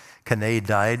living, Quesnay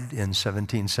died in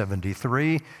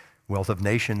 1773, Wealth of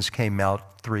Nations came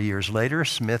out 3 years later.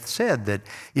 Smith said that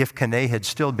if Quesnay had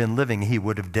still been living, he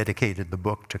would have dedicated the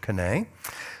book to Quesnay.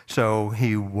 So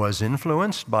he was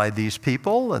influenced by these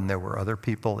people, and there were other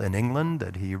people in England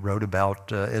that he wrote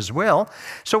about as well.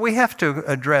 So we have to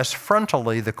address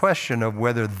frontally the question of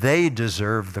whether they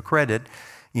deserve the credit.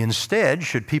 Instead,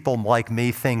 should people like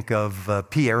me think of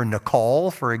Pierre Nicole,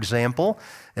 for example,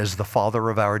 as the father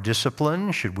of our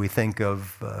discipline? Should we think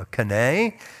of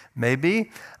Quesnay, maybe?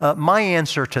 My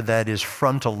answer to that is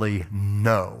frontally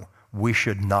no, we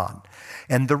should not.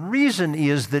 And the reason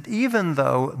is that even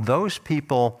though those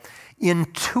people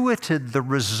intuited the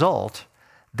result,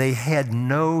 they had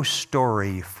no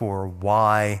story for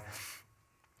why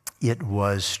it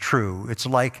was true. It's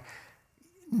like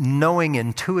knowing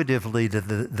intuitively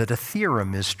that a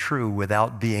theorem is true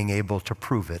without being able to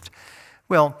prove it.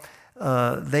 Well,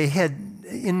 they had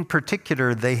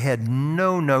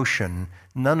no notion,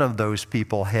 none of those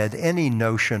people had any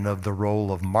notion of the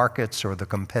role of markets or the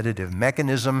competitive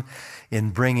mechanism in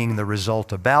bringing the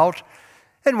result about.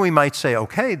 And we might say,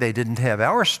 okay, they didn't have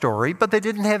our story, but they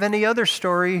didn't have any other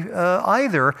story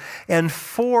either. And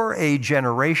for a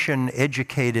generation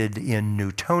educated in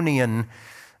Newtonian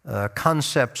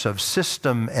concepts of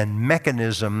system and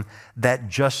mechanism, that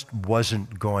just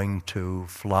wasn't going to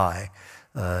fly.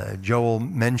 Joel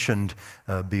mentioned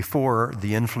before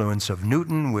the influence of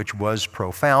Newton, which was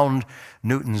profound.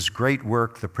 Newton's great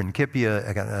work, the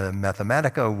Principia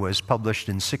Mathematica, was published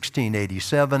in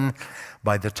 1687.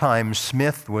 By the time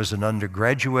Smith was an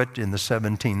undergraduate in the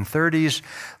 1730s,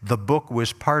 the book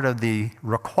was part of the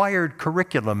required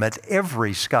curriculum at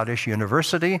every Scottish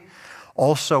university,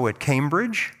 also at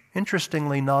Cambridge.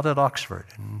 Interestingly, not at Oxford.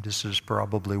 And this is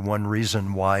probably one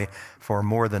reason why, for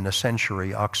more than a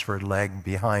century, Oxford lagged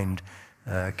behind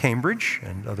Cambridge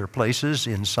and other places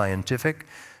in scientific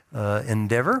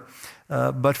endeavor.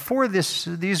 But for this,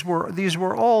 these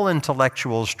were all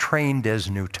intellectuals trained as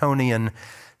Newtonians.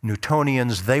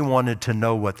 They wanted to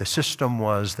know what the system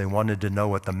was. They wanted to know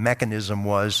what the mechanism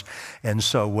was. And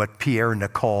so what Pierre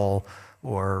Nicole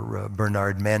or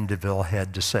Bernard Mandeville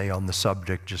had to say on the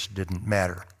subject just didn't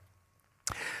matter.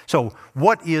 So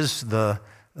what is the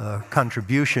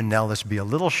contribution? Now let's be a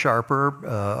little sharper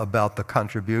about the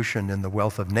contribution in the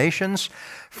Wealth of Nations.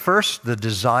 First, the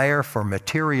desire for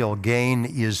material gain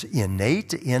is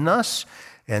innate in us,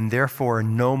 and therefore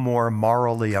no more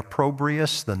morally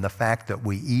opprobrious than the fact that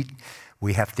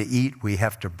we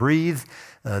have to breathe.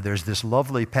 There's this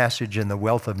lovely passage in the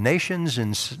Wealth of Nations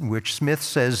in which Smith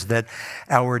says that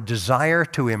our desire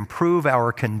to improve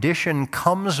our condition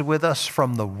comes with us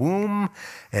from the womb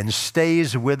and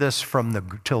stays with us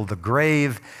till the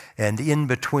grave, and in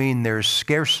between there's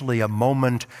scarcely a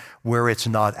moment where it's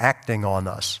not acting on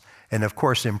us. And of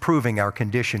course, improving our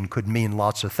condition could mean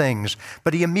lots of things,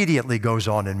 but he immediately goes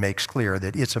on and makes clear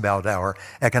that it's about our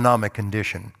economic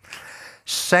condition.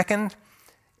 Second,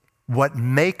 what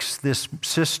makes this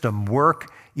system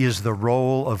work is the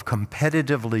role of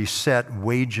competitively set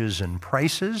wages and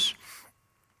prices.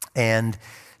 And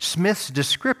Smith's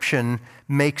description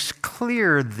makes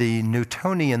clear the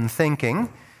Newtonian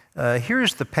thinking.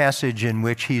 Here's the passage in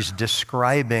which he's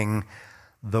describing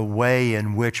the way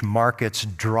in which markets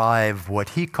drive what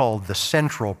he called the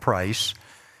central price.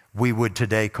 We would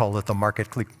today call it the market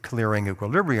clearing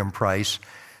equilibrium price.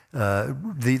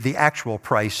 The actual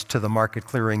price to the market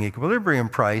clearing equilibrium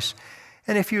price.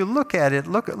 And if you look at it,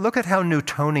 look at how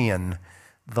Newtonian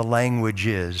the language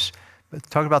is.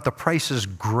 Talk about the prices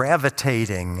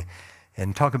gravitating,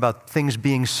 and talk about things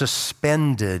being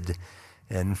suspended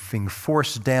and being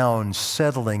forced down,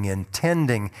 settling and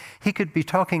tending. He could be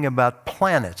talking about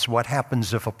planets. What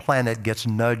happens if a planet gets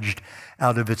nudged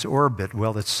out of its orbit?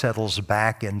 Well, it settles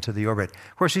back into the orbit.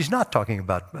 Of course, he's not talking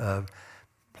about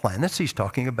planets, he's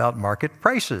talking about market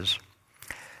prices.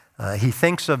 He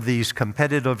thinks of these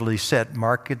competitively set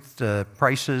market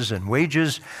prices and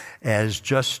wages as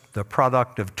just the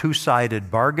product of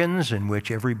two-sided bargains in which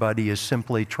everybody is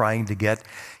simply trying to get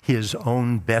his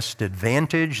own best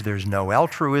advantage. There's no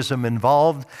altruism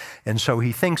involved. And so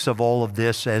he thinks of all of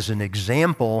this as an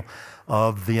example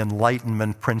of the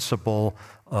Enlightenment principle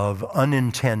of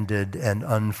unintended and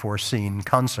unforeseen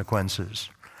consequences.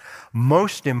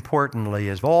 Most importantly,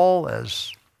 as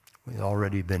we've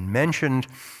already been mentioned,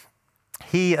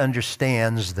 he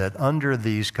understands that under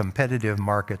these competitive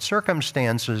market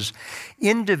circumstances,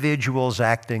 individuals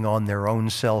acting on their own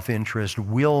self-interest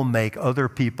will make other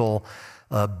people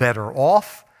better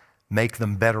off, make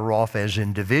them better off as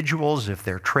individuals if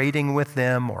they're trading with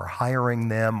them or hiring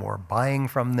them or buying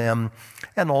from them,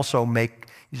 and also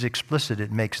he's explicit,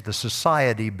 it makes the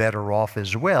society better off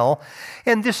as well.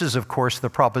 And this is, of course, the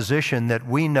proposition that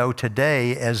we know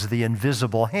today as the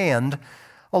invisible hand,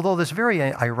 although it's very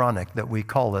ironic that we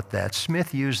call it that.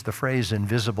 Smith used the phrase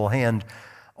invisible hand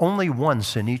only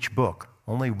once in each book,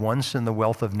 only once in the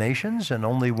Wealth of Nations and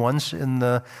only once in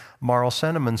the Moral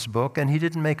Sentiments book, and he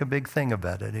didn't make a big thing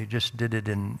about it. He just did it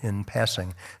in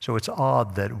passing. So it's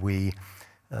odd that we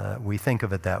think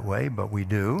of it that way, but we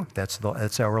do.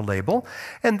 That's our label.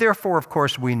 And therefore, of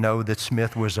course, we know that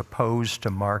Smith was opposed to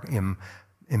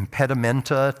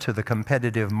impedimenta to the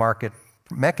competitive market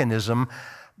mechanism.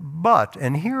 But,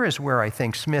 and here is where I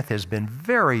think Smith has been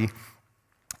very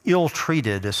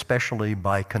ill-treated, especially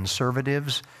by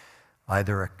conservatives,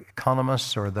 either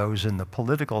economists or those in the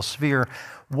political sphere.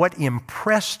 What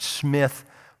impressed Smith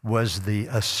was the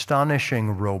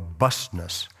astonishing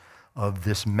robustness of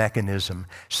this mechanism.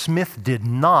 Smith did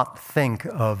not think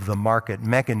of the market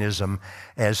mechanism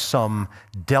as some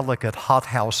delicate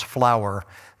hothouse flower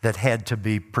that had to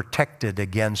be protected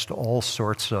against all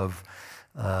sorts of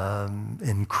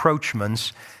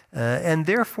encroachments, and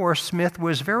therefore Smith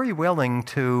was very willing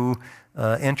to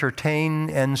entertain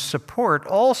and support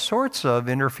all sorts of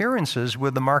interferences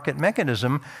with the market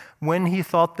mechanism when he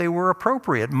thought they were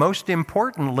appropriate. Most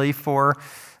importantly, for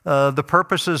the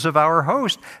purposes of our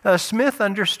host, Smith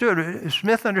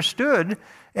understood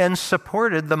and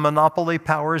supported the monopoly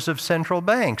powers of central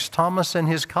banks. Thomas and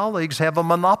his colleagues have a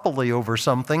monopoly over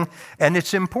something, and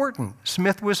it's important.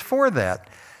 Smith was for that.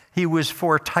 He was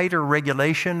for tighter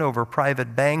regulation over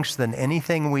private banks than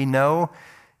anything we know,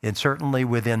 and certainly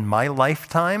within my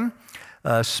lifetime.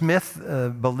 Smith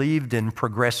believed in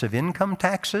progressive income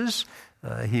taxes.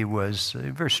 He was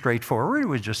very straightforward. It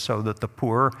was just so that the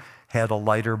poor had a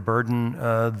lighter burden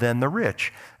than the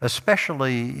rich.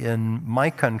 Especially in my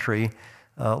country,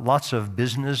 Lots of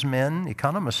businessmen,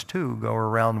 economists too, go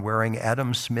around wearing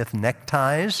Adam Smith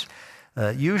neckties.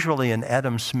 Usually an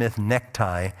Adam Smith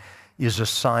necktie is a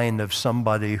sign of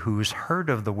somebody who's heard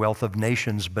of The Wealth of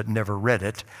Nations but never read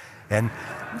it, and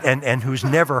who's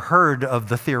never heard of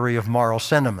the theory of moral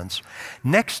sentiments.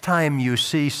 Next time you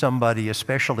see somebody,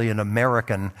 especially an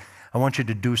American, I want you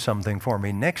to do something for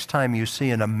me. Next time you see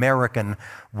an American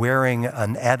wearing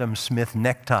an Adam Smith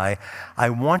necktie, I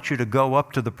want you to go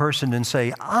up to the person and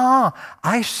say,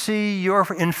 I see you're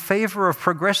in favor of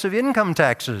progressive income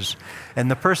taxes. And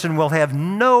the person will have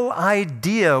no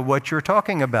idea what you're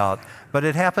talking about, but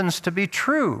it happens to be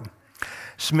true.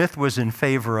 Smith was in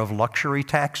favor of luxury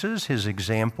taxes. His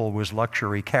example was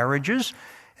luxury carriages,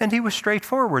 and he was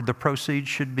straightforward. The proceeds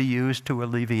should be used to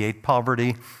alleviate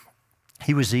poverty.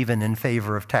 He was even in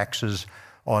favor of taxes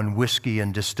on whiskey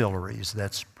and distilleries.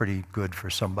 That's pretty good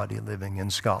for somebody living in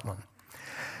Scotland.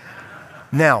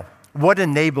 Now, what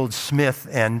enabled Smith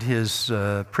and his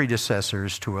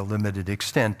predecessors to a limited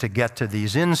extent to get to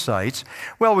these insights?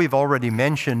 Well, we've already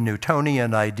mentioned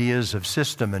Newtonian ideas of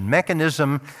system and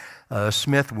mechanism.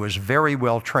 Smith was very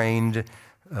well trained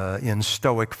in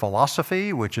Stoic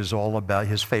philosophy, which is all about,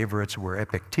 his favorites were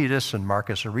Epictetus and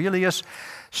Marcus Aurelius.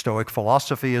 Stoic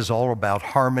philosophy is all about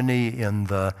harmony in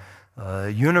the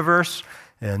universe.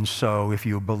 And so if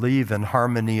you believe in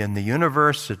harmony in the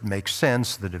universe, it makes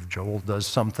sense that if Joel does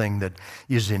something that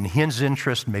is in his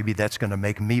interest, maybe that's going to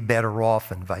make me better off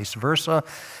and vice versa.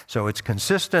 So it's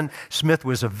consistent. Smith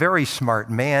was a very smart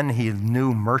man. He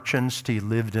knew merchants. He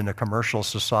lived in a commercial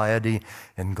society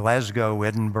in Glasgow,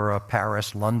 Edinburgh,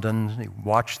 Paris, London. He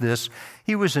watched this.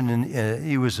 He was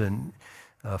a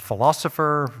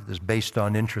philosopher. This is based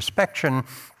on introspection.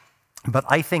 But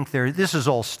I think this is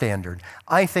all standard.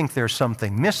 I think there's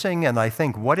something missing, and I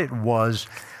think what it was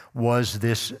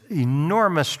this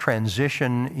enormous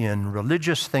transition in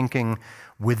religious thinking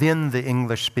within the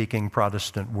English-speaking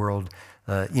Protestant world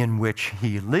in which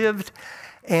he lived.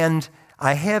 And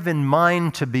I have in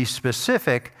mind, to be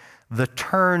specific, the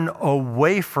turn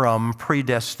away from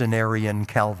predestinarian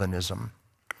Calvinism.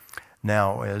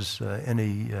 Now, as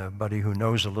anybody who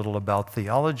knows a little about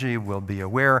theology will be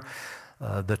aware,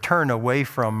 the turn away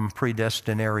from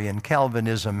predestinarian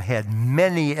Calvinism had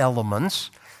many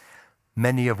elements,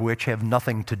 many of which have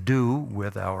nothing to do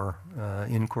with our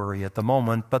inquiry at the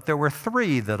moment, but there were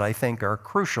three that I think are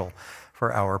crucial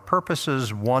for our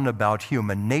purposes: one about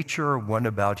human nature, one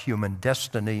about human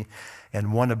destiny,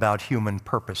 and one about human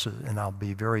purposes, and I'll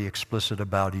be very explicit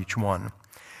about each one.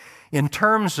 In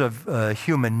terms of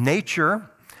human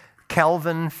nature,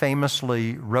 Calvin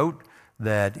famously wrote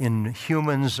that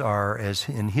humans are, as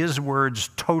in his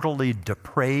words, totally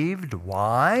depraved.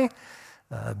 Why?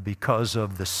 Because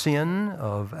of the sin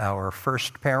of our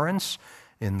first parents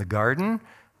in the garden.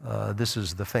 This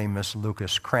is the famous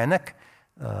Lucas Cranach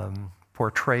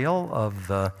portrayal of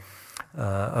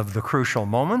the crucial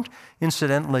moment.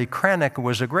 Incidentally, Cranach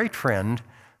was a great friend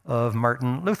of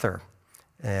Martin Luther.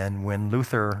 And when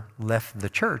Luther left the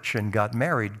church and got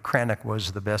married, Cranach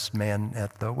was the best man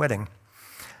at the wedding.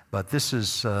 But this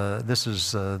is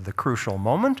the crucial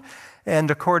moment.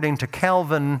 And according to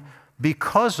Calvin,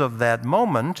 because of that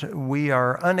moment, we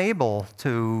are unable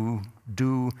to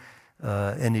do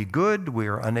any good. We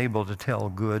are unable to tell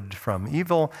good from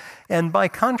evil. And by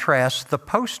contrast, the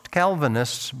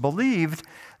post-Calvinists believed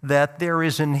that there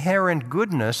is inherent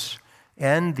goodness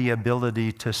and the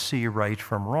ability to see right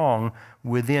from wrong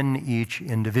within each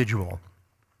individual.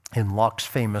 In Locke's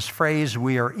famous phrase,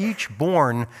 we are each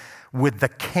born with the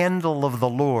candle of the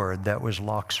Lord. That was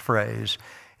Locke's phrase.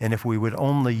 And if we would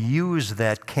only use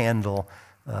that candle,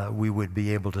 we would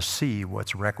be able to see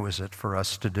what's requisite for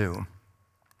us to do.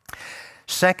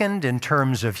 Second, in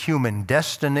terms of human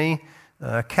destiny,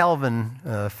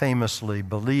 Calvin famously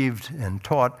believed and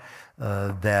taught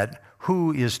that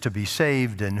who is to be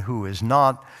saved and who is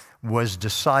not was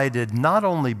decided not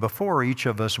only before each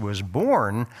of us was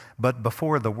born, but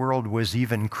before the world was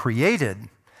even created.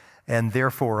 And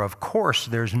therefore, of course,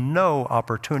 there's no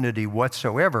opportunity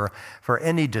whatsoever for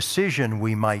any decision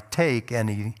we might take,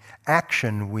 any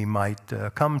action we might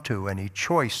come to, any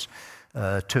choice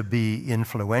to be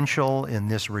influential in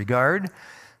this regard.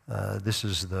 This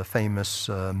is the famous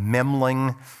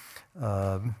Memling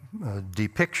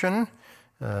depiction.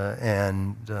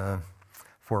 And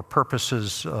for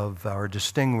purposes of our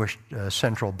distinguished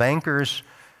central bankers,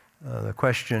 the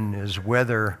question is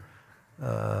whether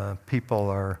people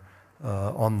are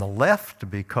on the left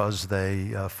because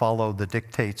they follow the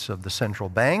dictates of the central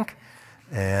bank,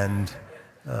 and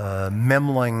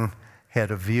Memling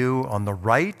had a view on the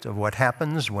right of what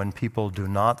happens when people do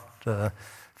not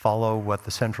follow what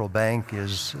the central bank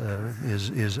is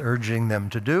urging them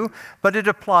to do, but it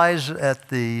applies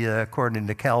according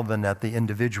to Calvin, at the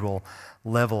individual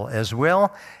level as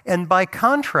well. And by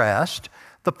contrast,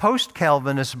 the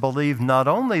post-Calvinists believe not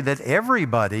only that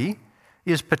everybody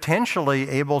is potentially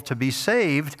able to be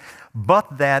saved,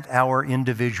 but that our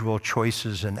individual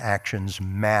choices and actions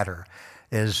matter.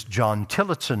 As John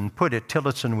Tillotson put it,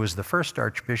 Tillotson was the first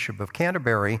Archbishop of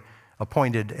Canterbury,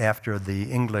 appointed after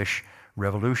the English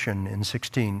Revolution in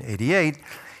 1688.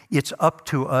 It's up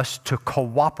to us to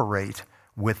cooperate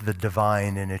with the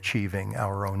divine in achieving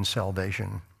our own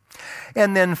salvation.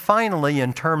 And then finally,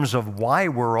 in terms of why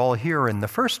we're all here in the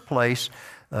first place,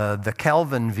 the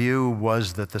Calvin view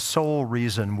was that the sole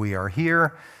reason we are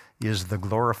here is the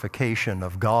glorification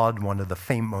of God. One of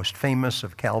the most famous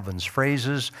of Calvin's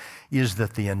phrases is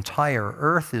that the entire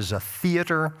earth is a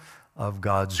theater of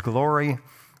God's glory.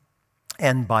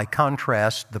 And by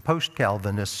contrast, the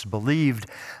post-Calvinists believed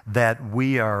that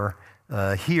we are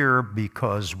here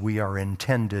because we are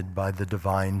intended by the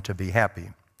divine to be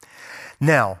happy.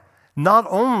 Now, not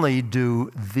only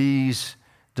does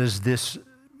this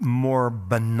more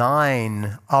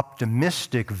benign,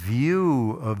 optimistic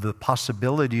view of the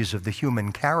possibilities of the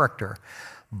human character,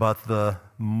 but the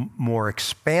more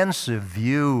expansive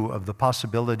view of the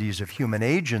possibilities of human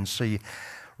agency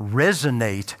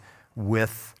resonate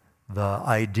with the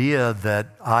idea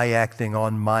that I, acting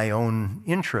on my own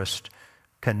interest,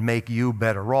 can make you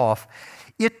better off.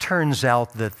 It turns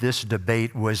out that this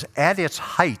debate was at its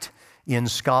height in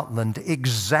Scotland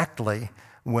exactly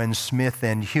when Smith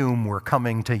and Hume were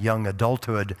coming to young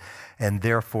adulthood and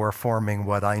therefore forming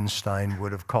what Einstein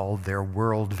would have called their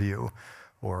worldview,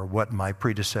 or what my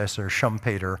predecessor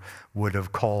Schumpeter would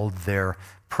have called their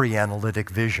pre-analytic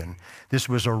vision. This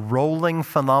was a rolling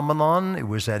phenomenon. It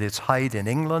was at its height in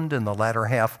England in the latter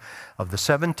half of the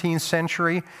 17th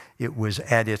century. It was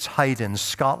at its height in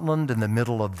Scotland in the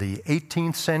middle of the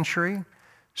 18th century.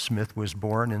 Smith was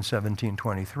born in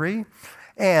 1723.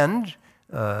 And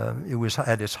it was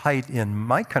at its height in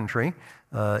my country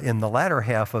in the latter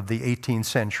half of the 18th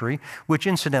century, which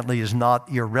incidentally is not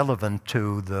irrelevant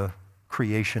to the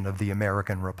creation of the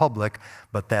American Republic,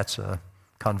 but that's a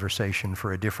conversation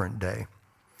for a different day.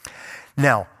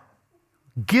 Now,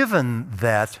 given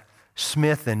that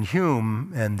Smith and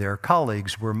Hume and their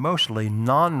colleagues were mostly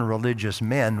non-religious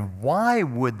men, why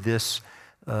would this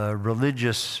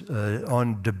religious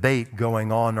debate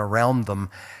going on around them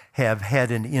have had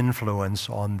an influence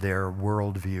on their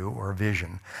worldview or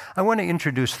vision? I want to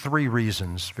introduce three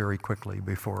reasons very quickly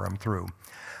before I'm through.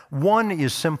 One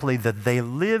is simply that they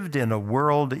lived in a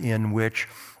world in which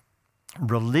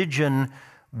religion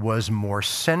was more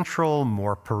central,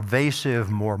 more pervasive,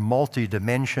 more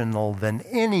multidimensional than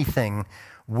anything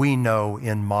we know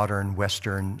in modern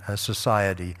Western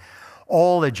society.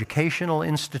 All educational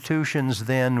institutions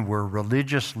then were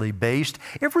religiously based.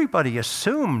 Everybody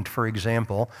assumed, for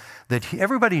example, that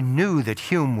everybody knew that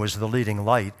Hume was the leading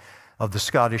light of the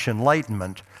Scottish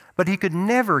Enlightenment, but he could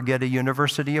never get a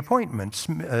university appointment.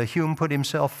 Hume put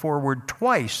himself forward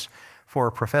twice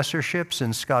for professorships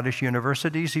in Scottish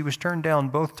universities. He was turned down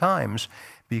both times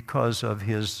because of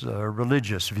his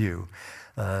religious view.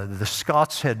 The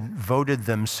Scots had voted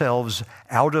themselves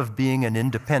out of being an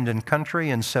independent country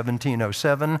in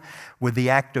 1707 with the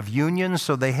Act of Union,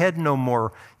 so they had no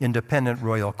more independent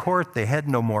royal court, they had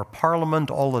no more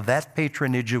parliament, all of that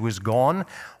patronage was gone.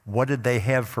 What did they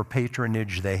have for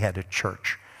patronage? They had a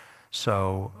church.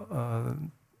 So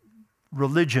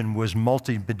religion was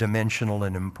multidimensional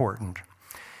and important.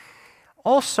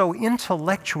 Also,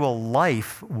 intellectual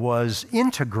life was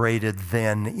integrated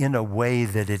then in a way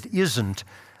that it isn't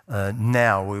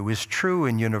now. It was true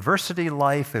in university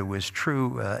life. It was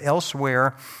true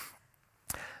elsewhere.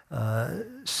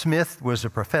 Smith was a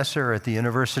professor at the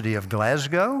University of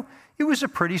Glasgow. It was a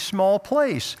pretty small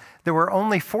place. There were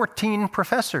only 14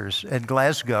 professors at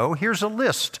Glasgow. Here's a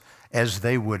list, as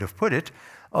they would have put it,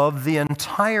 of the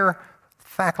entire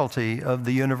faculty of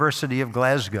the University of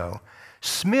Glasgow.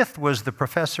 Smith was the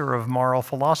professor of moral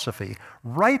philosophy.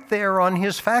 Right there on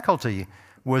his faculty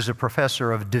was a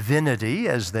professor of divinity,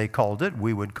 as they called it.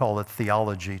 We would call it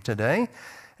theology today,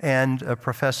 and a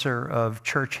professor of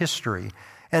church history.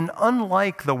 And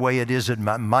unlike the way it is at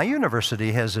my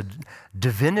university has a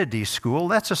divinity school,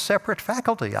 that's a separate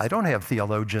faculty. I don't have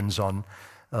theologians on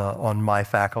my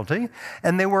faculty,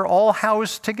 and they were all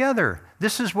housed together.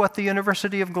 This is what the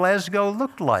University of Glasgow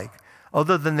looked like.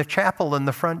 Other than the chapel in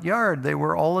the front yard, they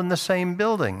were all in the same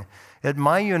building. At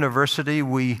my university,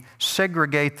 we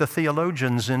segregate the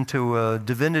theologians into a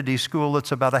divinity school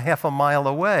that's about a half a mile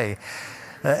away.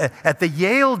 At the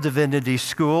Yale Divinity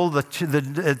School,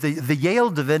 the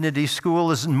Yale Divinity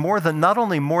School is not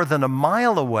only more than a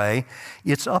mile away,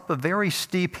 it's up a very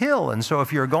steep hill. And so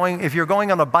if you're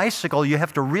going on a bicycle, you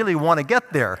have to really want to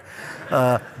get there.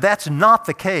 That's not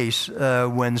the case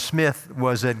when Smith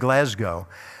was at Glasgow.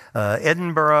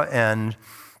 Edinburgh and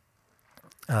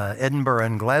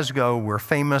Glasgow were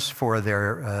famous for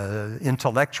their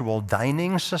intellectual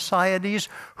dining societies.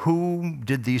 Who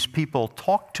did these people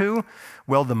talk to?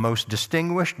 Well, the most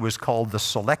distinguished was called the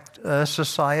Select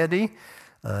Society.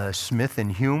 Smith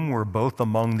and Hume were both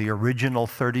among the original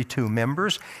 32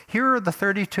 members. Here are the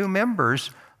 32 members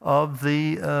of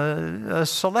the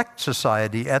Select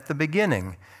Society at the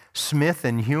beginning. Smith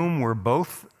and Hume were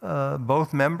both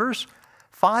members.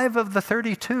 5 of the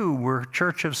 32 were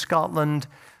Church of Scotland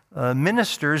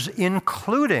ministers,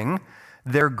 including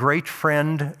their great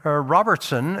friend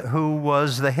Robertson, who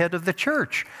was the head of the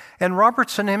church. And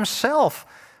Robertson himself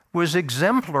was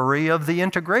exemplary of the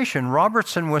integration.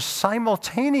 Robertson was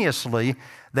simultaneously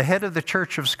the head of the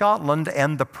Church of Scotland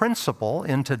and the principal,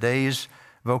 in today's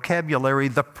vocabulary,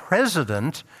 the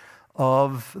president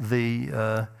of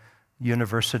the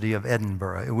University of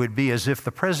Edinburgh. It would be as if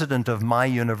the president of my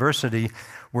university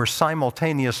were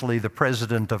simultaneously the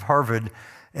president of Harvard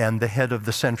and the head of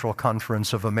the Central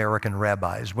Conference of American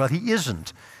Rabbis. Well, he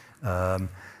isn't.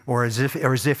 Or as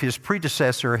if his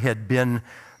predecessor had been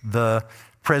the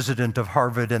president of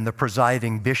Harvard and the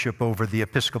presiding bishop over the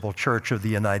Episcopal Church of the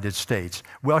United States.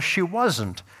 Well, she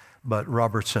wasn't, but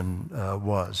Robertson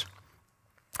was.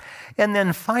 And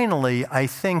then finally, I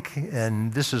think,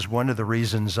 and this is one of the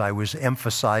reasons I was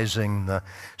emphasizing the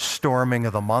storming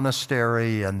of the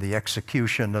monastery and the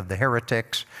execution of the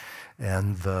heretics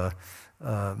and the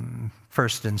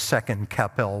First and Second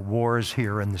Capel Wars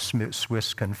here in the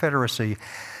Swiss Confederacy.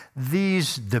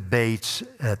 These debates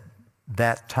at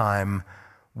that time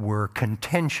were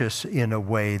contentious in a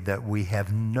way that we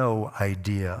have no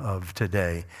idea of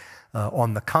today.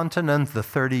 On the continent, the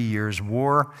 30 Years'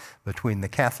 War between the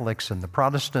Catholics and the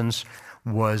Protestants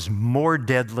was more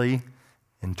deadly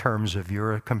in terms of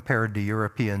compared to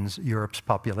Europe's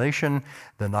population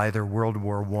than either World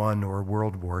War I or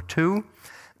World War II.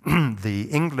 The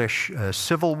English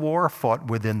Civil War, fought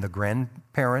within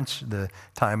the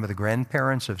time of the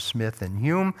grandparents of Smith and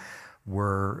Hume,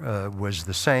 was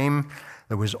the same.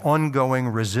 There was ongoing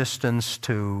resistance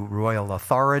to royal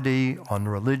authority on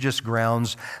religious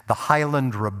grounds. The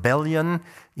Highland Rebellion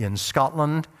in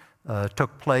Scotland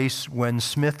took place when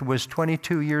Smith was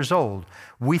 22 years old.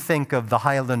 We think of the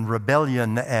Highland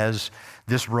Rebellion as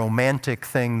this romantic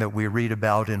thing that we read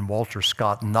about in Walter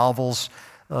Scott novels.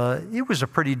 It was a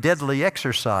pretty deadly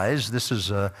exercise. This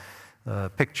is a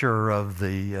picture of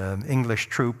the English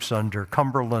troops under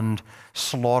Cumberland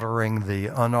slaughtering the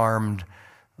unarmed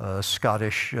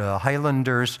Scottish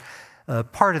Highlanders.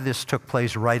 Part of this took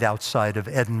place right outside of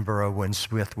Edinburgh when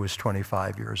Smith was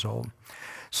 25 years old.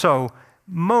 So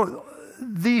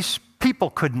these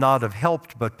people could not have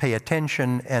helped but pay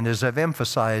attention, and as I've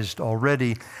emphasized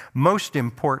already, most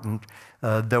important,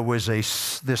 there was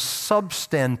this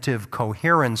substantive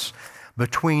coherence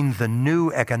between the new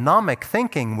economic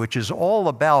thinking, which is all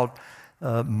about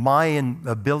my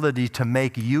ability to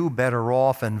make you better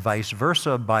off and vice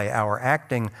versa by our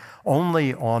acting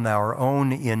only on our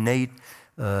own innate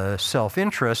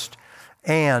self-interest,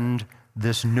 and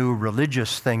this new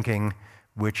religious thinking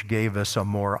which gave us a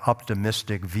more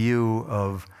optimistic view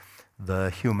of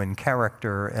the human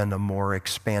character and a more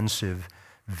expansive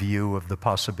view of the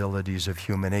possibilities of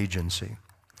human agency.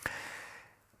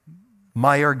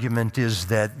 My argument is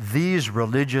that these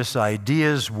religious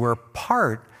ideas were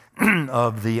part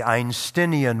of the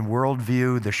Einsteinian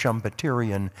worldview, the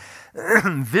Schumpeterian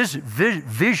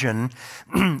vision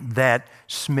that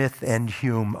Smith and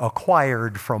Hume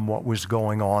acquired from what was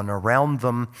going on around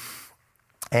them.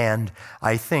 And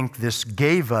I think this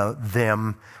gave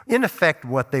them, in effect,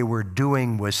 what they were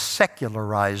doing was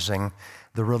secularizing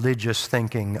the religious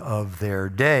thinking of their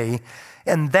day.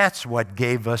 And that's what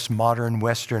gave us modern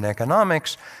Western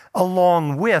economics,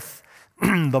 along with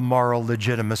the moral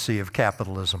legitimacy of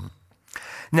capitalism.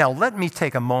 Now, let me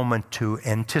take a moment to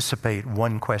anticipate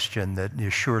one question that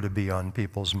is sure to be on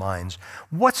people's minds.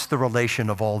 What's the relation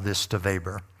of all this to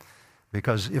Weber?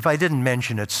 Because if I didn't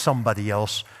mention it, somebody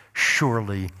else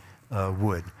surely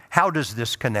would. How does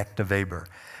this connect to Weber?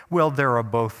 Well, there are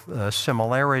both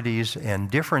similarities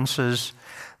and differences.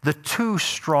 The two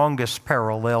strongest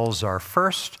parallels are,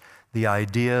 first, the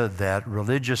idea that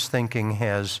religious thinking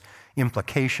has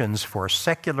implications for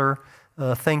secular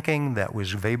thinking. That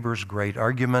was Weber's great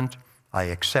argument. I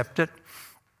accept it.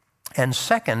 And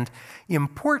second,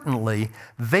 importantly,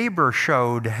 Weber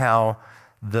showed how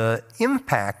the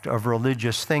impact of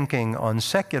religious thinking on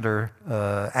secular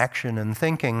action and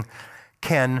thinking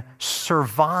can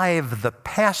survive the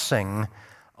passing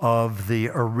of the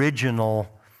original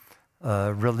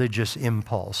religious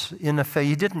impulse. In effect,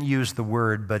 he didn't use the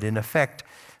word, but in effect,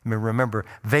 I mean, remember,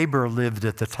 Weber lived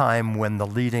at the time when the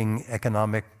leading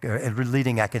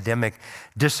academic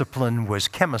discipline was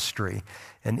chemistry.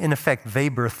 And in effect,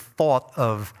 Weber thought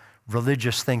of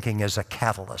religious thinking as a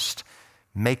catalyst.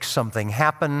 Make something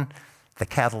happen, the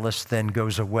catalyst then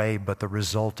goes away, but the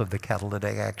result of the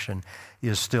catalytic action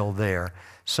is still there.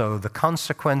 So the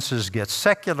consequences get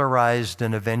secularized,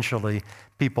 and eventually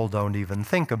people don't even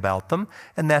think about them.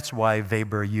 And that's why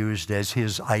Weber used as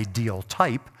his ideal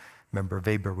type. Remember,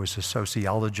 Weber was a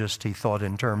sociologist. He thought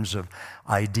in terms of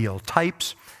ideal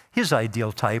types. His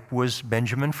ideal type was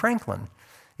Benjamin Franklin.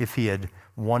 If he had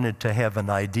wanted to have an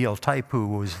ideal type who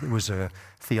was a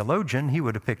theologian, he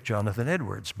would have picked Jonathan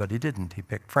Edwards, but he didn't. He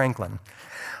picked Franklin.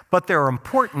 But there are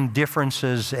important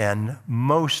differences, and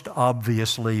most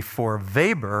obviously for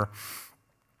Weber,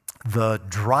 the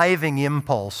driving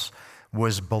impulse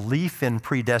was belief in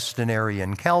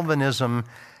predestinarian Calvinism,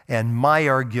 and my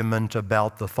argument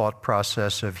about the thought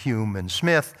process of Hume and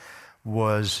Smith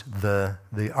was the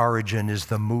origin is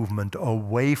the movement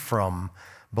away from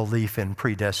belief in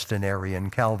predestinarian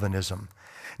Calvinism.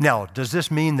 Now, does this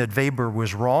mean that Weber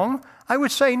was wrong? I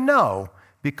would say no,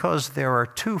 because there are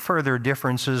two further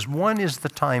differences. One is the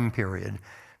time period.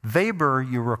 Weber,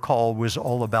 you recall, was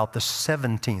all about the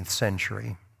 17th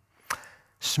century.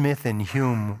 Smith and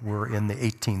Hume were in the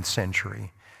 18th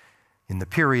century. In the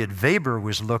period Weber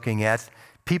was looking at,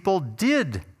 people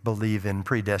did believe in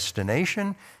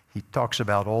predestination. He talks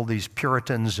about all these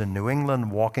Puritans in New England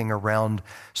walking around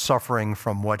suffering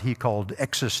from what he called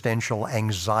existential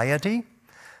anxiety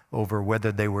over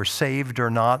whether they were saved or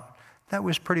not. That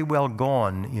was pretty well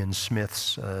gone in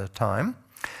Smith's time.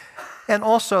 And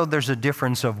also there's a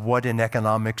difference of what in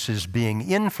economics is being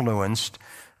influenced.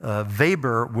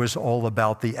 Weber was all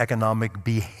about the economic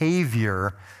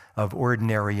behavior of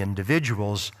ordinary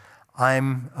individuals.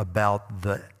 I'm about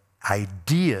the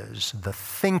ideas, the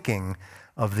thinking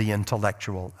of the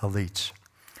intellectual elites.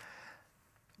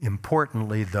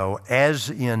 Importantly, though, as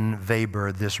in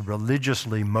Weber, this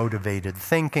religiously motivated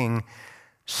thinking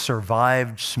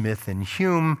survived Smith and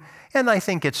Hume, and I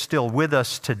think it's still with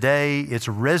us today. It's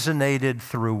resonated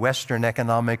through Western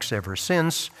economics ever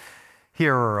since.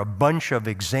 Here are a bunch of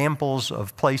examples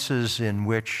of places in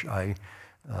which I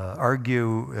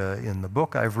argue in the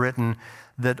book I've written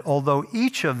that although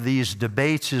each of these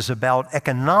debates is about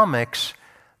economics,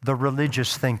 the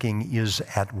religious thinking is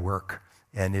at work.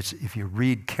 And if you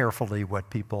read carefully what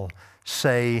people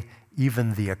say,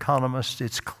 even the economists,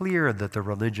 it's clear that the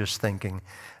religious thinking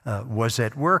was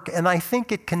at work. And I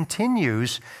think it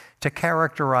continues to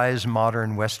characterize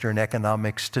modern Western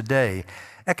economics today.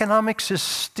 Economics is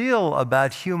still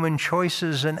about human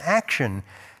choices and action.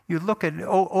 You look at,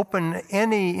 open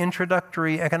any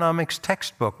introductory economics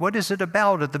textbook. What is it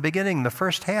about at the beginning? The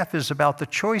first half is about the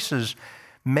choices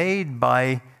made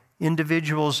by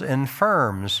individuals and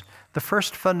firms. The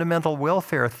first fundamental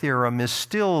welfare theorem is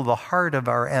still the heart of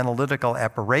our analytical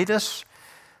apparatus.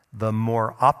 The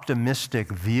more optimistic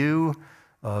view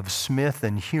of Smith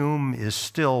and Hume is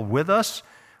still with us.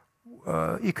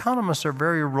 Economists are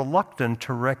very reluctant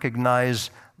to recognize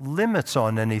limits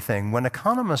on anything. When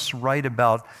economists write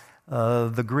about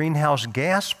the greenhouse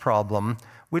gas problem,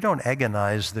 we don't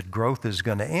agonize that growth is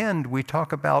going to end. We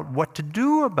talk about what to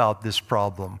do about this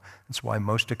problem. That's why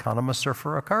most economists are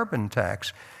for a carbon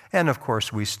tax. And of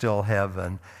course, we still have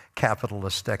a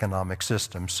capitalist economic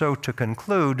system. So to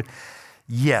conclude,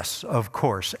 yes, of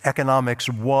course, economics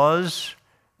was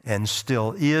and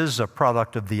still is a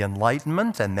product of the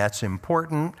Enlightenment, and that's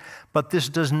important. But this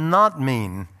does not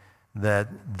mean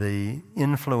that the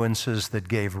influences that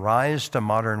gave rise to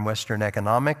modern Western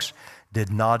economics did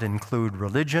not include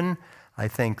religion. I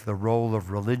think the role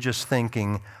of religious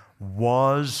thinking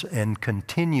was and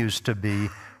continues to be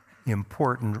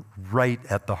important right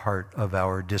at the heart of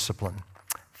our discipline.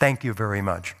 Thank you very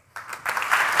much.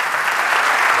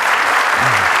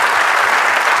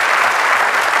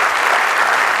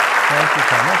 Thank you,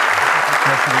 Thomas.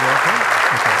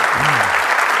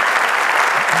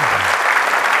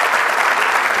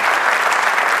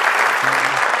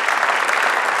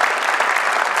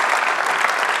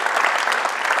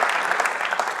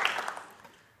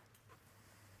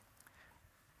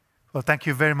 Well, thank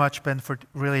you very much, Ben, for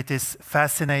really this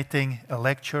fascinating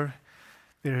lecture.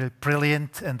 Very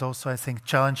brilliant and also, I think,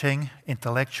 challenging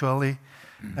intellectually.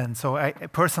 And so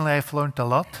personally, I've learned a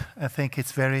lot. I think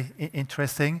it's very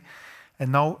interesting.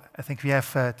 And now I think we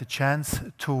have the chance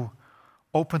to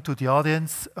open to the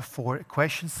audience for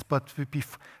questions. But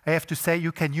I have to say,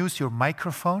 you can use your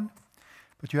microphone,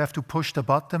 but you have to push the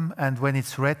button. And when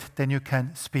it's red, then you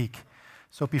can speak.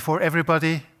 So before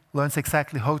everybody learns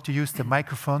exactly how to use the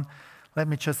microphone, let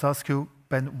me just ask you,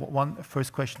 Ben, one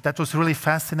first question. That was really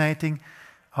fascinating,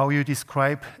 how you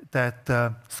describe that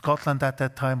Scotland at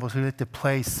that time was really the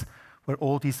place where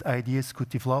all these ideas could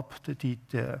develop,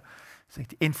 the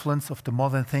influence of the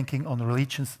modern thinking on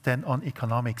religions, then on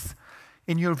economics.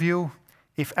 In your view,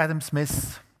 if Adam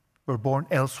Smith were born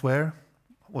elsewhere,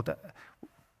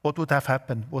 what would have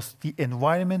happened? Was the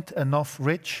environment enough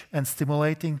rich and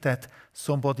stimulating that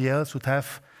somebody else would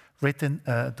have written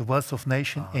The Wealth of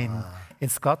Nations in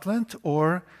Scotland?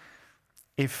 Or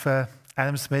if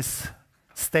Adam Smith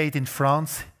stayed in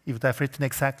France, he would have written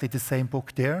exactly the same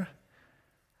book there?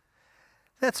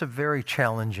 That's a very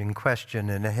challenging question,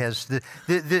 and it has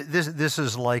this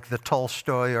is like the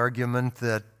Tolstoy argument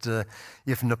that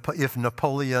if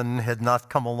Napoleon had not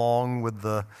come along with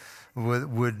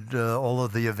would all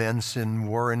of the events in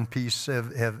War and Peace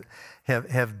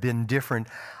have been different.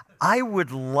 I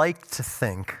would like to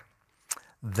think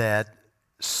that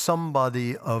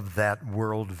somebody of that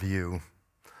worldview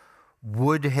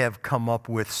would have come up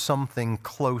with something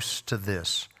close to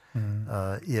this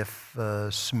if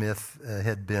Smith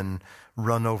had been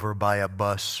run over by a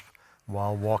bus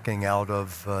while walking out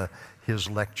of his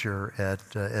lecture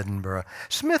at Edinburgh.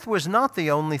 Smith was not the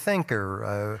only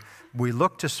thinker. We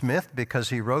look to Smith because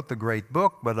he wrote the great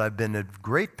book, but I've been at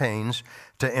great pains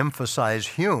to emphasize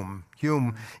Hume.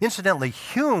 Incidentally,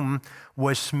 Hume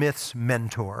was Smith's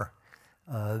mentor.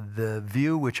 The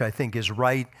view, which I think is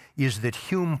right, is that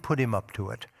Hume put him up to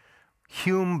it.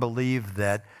 Hume believed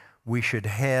that we should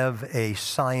have a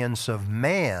science of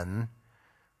man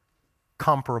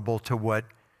comparable to what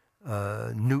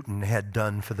Newton had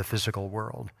done for the physical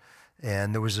world.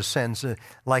 And there was a sense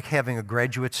like having a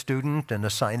graduate student and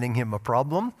assigning him a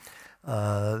problem.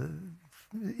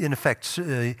 In effect,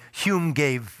 Hume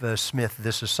gave Smith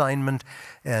this assignment,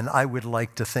 and I would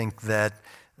like to think that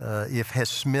if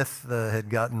Smith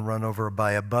had gotten run over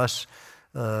by a bus,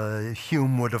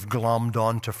 Hume would have glommed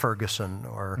on to Ferguson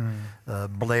or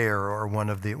Blair or one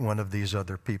of these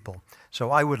other people. So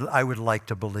I would like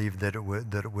to believe that it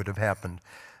would have happened,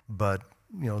 but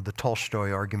the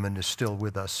Tolstoy argument is still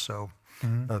with us, so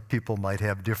people might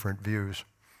have different views.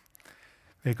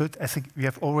 Very good. I think we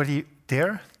have already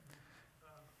there.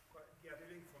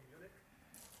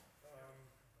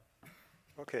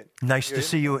 Okay. Nice to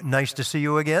see you. Nice to see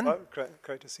you again. Oh,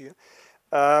 great to see you.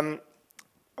 On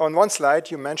one slide,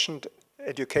 you mentioned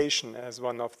education as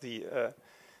one of the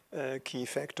key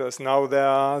factors. Now there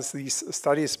are these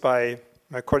studies by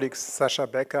my colleagues Sascha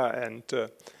Becker and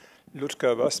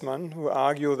Ludger Wössmann who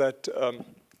argue that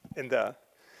in their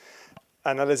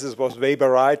analysis was Weber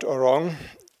right or wrong.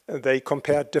 They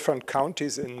compared different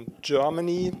counties in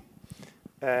Germany,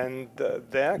 and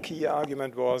their key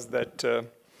argument was that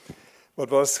what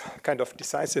was kind of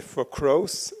decisive for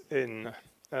growth in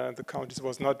the counties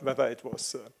was not whether it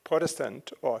was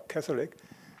Protestant or Catholic,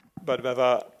 but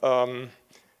whether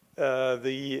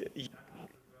the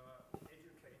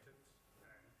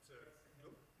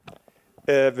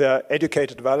were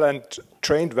educated well and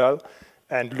trained well,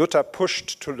 and Luther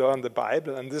pushed to learn the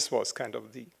Bible, and this was kind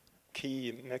of the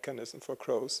key mechanism for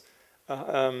growth.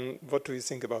 What do you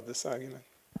think about this argument?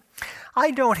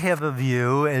 I don't have a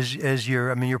view, as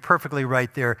you're perfectly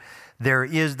right there.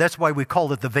 That's why we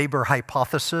call it the Weber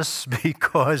hypothesis,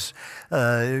 because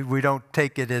we don't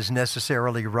take it as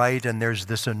necessarily right, and there's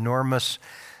this enormous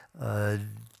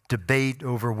debate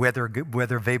over whether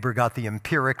Weber got the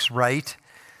empirics right,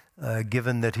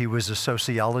 given that he was a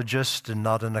sociologist and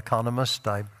not an economist.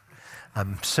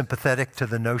 I'm sympathetic to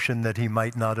the notion that he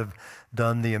might not have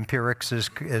done the empirics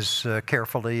as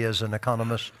carefully as an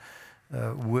economist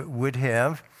would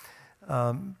have,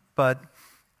 but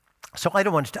so I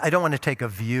don't want to take a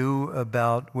view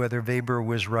about whether Weber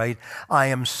was right. I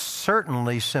am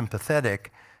certainly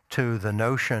sympathetic to the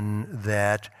notion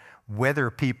that whether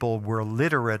people were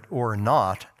literate or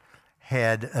not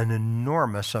had an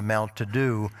enormous amount to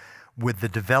do with the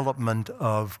development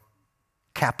of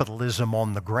capitalism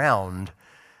on the ground,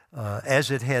 as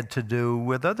it had to do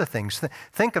with other things.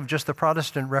 Think of just the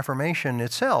Protestant Reformation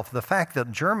itself. The fact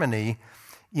that Germany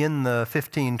in the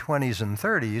 1520s and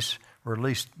 30s, or at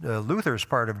least Luther's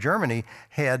part of Germany,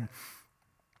 had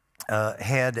the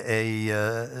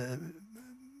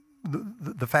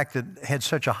fact that it had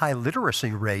such a high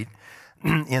literacy rate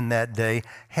in that day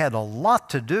had a lot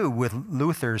to do with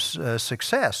Luther's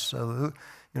success. You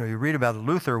read about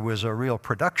Luther was a real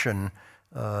production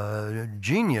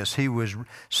genius. He was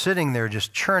sitting there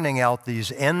just churning out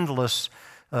these endless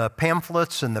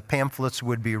pamphlets, and the pamphlets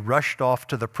would be rushed off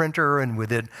to the printer, and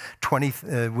within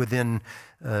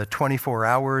 24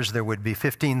 hours there would be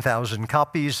 15,000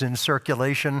 copies in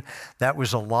circulation. That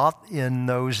was a lot in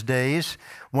those days.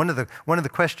 One of the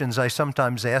questions I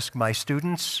sometimes ask my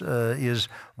students is,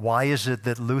 why is it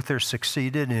that Luther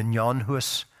succeeded and Jan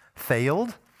Hus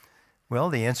failed? Well,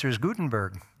 the answer is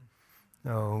Gutenberg.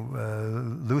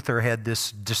 Luther had this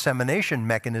dissemination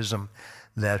mechanism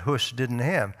that Hus didn't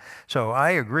have. So I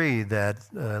agree that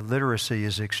literacy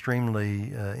is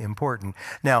extremely important.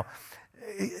 Now,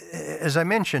 as I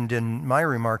mentioned in my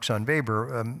remarks on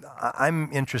Weber, I'm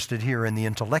interested here in the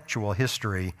intellectual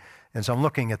history, and so I'm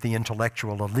looking at the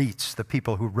intellectual elites, the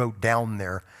people who wrote down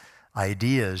their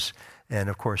ideas. And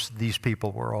of course, these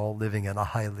people were all living in a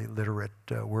highly literate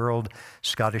world.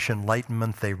 Scottish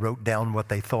Enlightenment, they wrote down what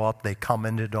they thought, they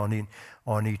commented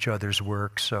on each other's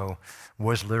work. So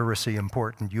was literacy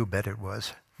important? You bet it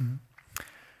was. Mm-hmm.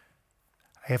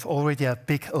 I have already a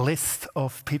big list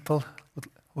of people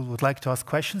who would like to ask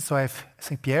questions. So I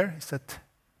think Pierre, is that?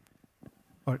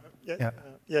 Or, yeah.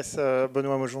 Yes,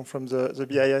 Benoît Mojon from the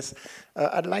BIS.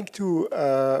 I'd like to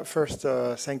first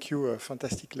thank you, a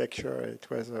fantastic lecture, it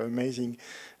was amazing.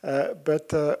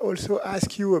 But also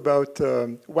ask you about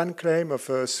one claim of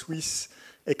a Swiss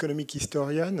economic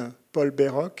historian, Paul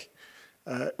Béroc,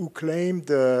 who claimed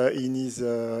in his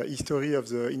history of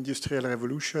the Industrial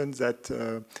Revolution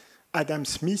that Adam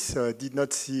Smith did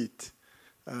not see it.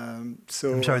 I'm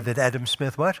sorry, that Adam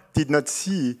Smith what? Did not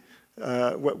see,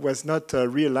 was not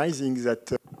realizing that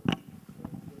the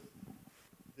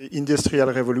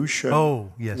Industrial Revolution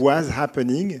was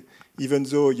happening, even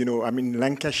though,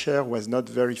 Lancashire was not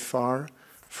very far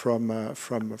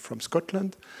from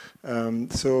Scotland.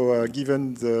 So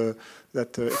given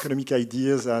that economic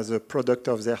ideas as a product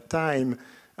of their time,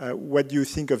 what do you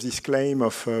think of this claim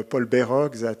of Paul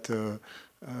Béroc that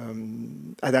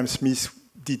Adam Smith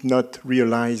did not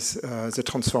realize the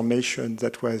transformation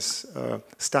that was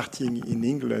starting in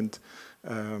England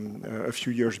a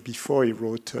few years before he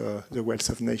wrote The Wealth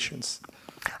of Nations?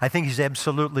 I think he's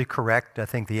absolutely correct. I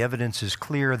think the evidence is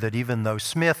clear that even though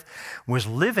Smith was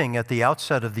living at the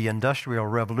outset of the Industrial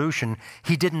Revolution,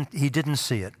 he didn't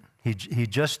see it. He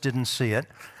just didn't see it.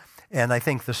 And I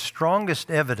think the strongest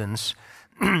evidence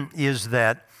is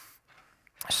that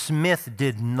Smith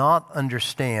did not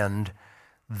understand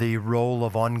the role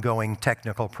of ongoing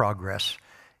technical progress.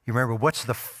 You remember, what's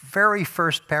the very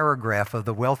first paragraph of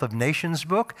the Wealth of Nations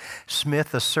book?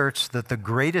 Smith asserts that the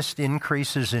greatest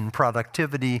increases in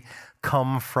productivity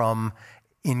come from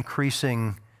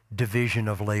increasing division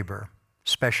of labor,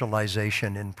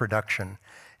 specialization in production.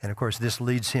 And of course, this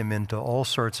leads him into all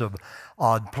sorts of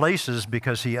odd places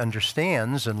because he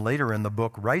understands, and later in the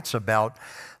book writes about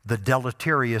the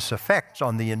deleterious effects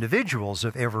on the individuals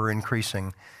of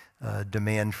ever-increasing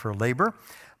demand for labor.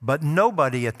 But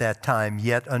nobody at that time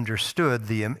yet understood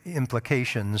the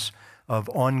implications of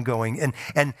ongoing.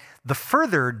 And the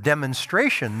further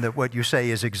demonstration that what you say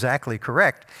is exactly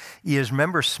correct is,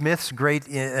 remember Smith's great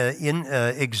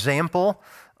example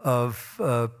of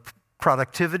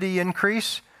productivity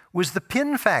increase was the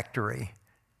pin factory.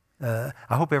 I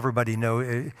hope everybody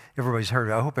everybody's heard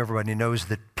it. I hope everybody knows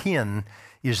that pin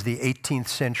is the 18th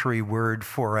century word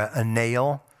for a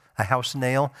nail, a house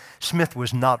nail. Smith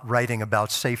was not writing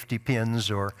about safety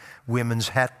pins or women's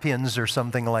hat pins or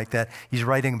something like that. He's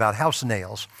writing about house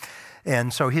nails.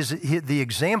 And so the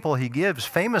example he gives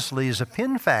famously is a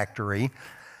pin factory,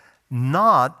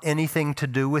 not anything to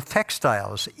do with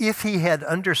textiles. If he had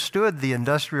understood the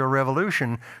Industrial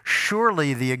Revolution,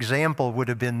 surely the example would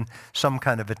have been some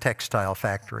kind of a textile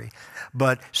factory.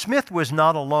 But Smith was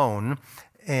not alone.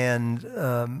 And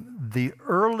the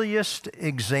earliest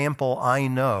example I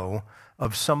know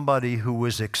of somebody who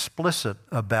was explicit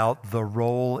about the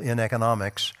role in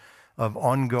economics of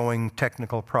ongoing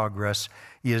technical progress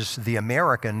is the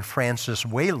American Francis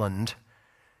Wayland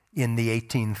in the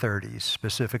 1830s,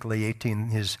 specifically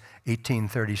his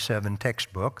 1837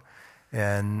 textbook.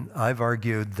 And I've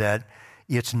argued that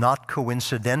it's not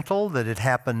coincidental that it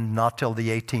happened not till the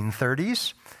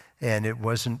 1830s. And it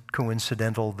wasn't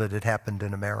coincidental that it happened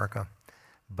in America.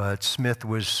 But Smith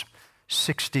was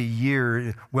 60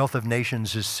 years, Wealth of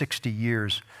Nations is 60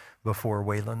 years before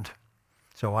Wayland.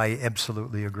 So I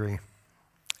absolutely agree.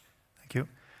 Thank you.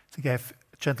 I think I have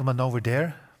a gentleman over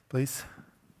there, please.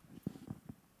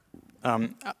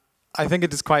 I think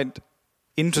it is quite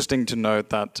interesting to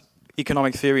note that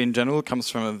economic theory in general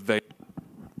comes from a very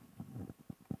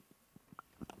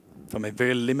from a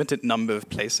very limited number of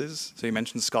places. So you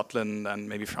mentioned Scotland and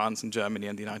maybe France and Germany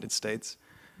and the United States,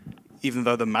 even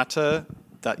though the matter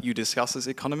that you discuss as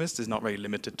economists is not very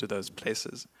limited to those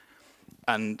places.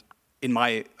 And in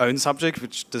my own subject,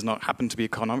 which does not happen to be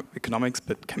economics,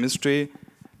 but chemistry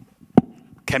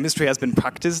has been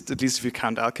practiced, at least if you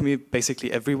count alchemy,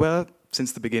 basically everywhere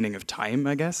since the beginning of time,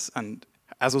 I guess, and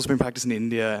has also been practiced in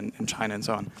India and in China and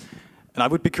so on. And I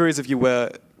would be curious if you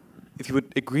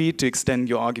would agree to extend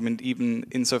your argument even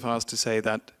insofar as to say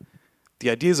that the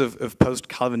ideas of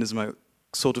post-Calvinism are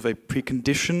sort of a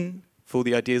precondition for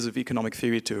the ideas of economic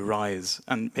theory to arise,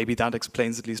 and maybe that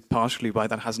explains at least partially why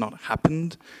that has not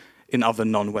happened in other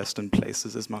non-Western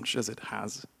places as much as it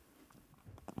has.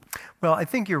 Well, I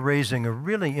think you're raising a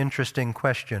really interesting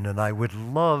question, and I would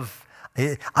love,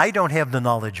 I don't have the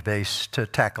knowledge base to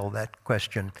tackle that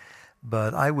question,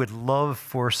 but I would love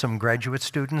for some graduate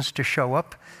students to show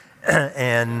up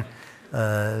and,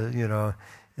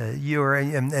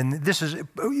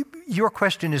 your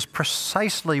question is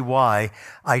precisely why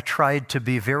I tried to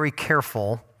be very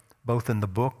careful, both in the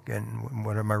book and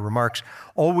one of my remarks,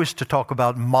 always to talk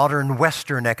about modern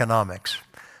Western economics.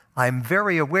 I'm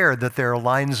very aware that there are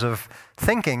lines of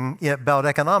thinking about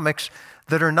economics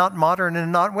that are not modern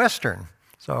and not Western.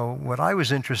 So what I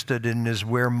was interested in is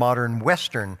where modern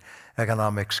Western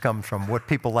economics come from, what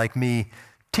people like me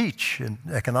teach in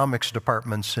economics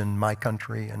departments in my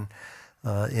country and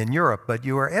in Europe. But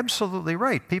you are absolutely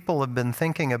right. People have been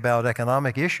thinking about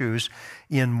economic issues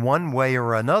in one way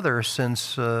or another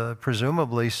since,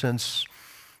 presumably since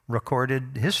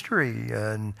recorded history.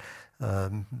 And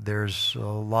there's a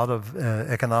lot of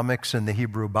economics in the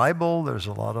Hebrew Bible. There's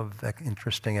a lot of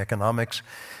interesting economics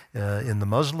in the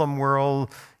Muslim world,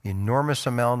 enormous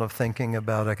amount of thinking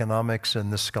about economics in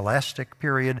the scholastic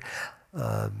period,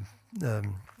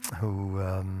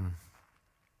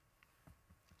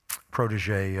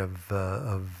 protege of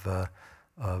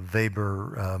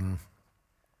Weber.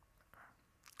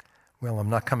 Well, I'm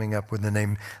not coming up with the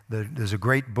name. There's a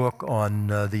great book on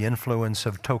the influence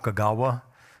of Tokugawa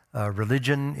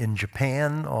religion in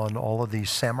Japan on all of these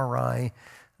samurai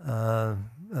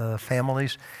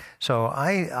families. So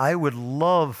I would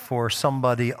love for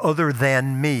somebody other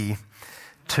than me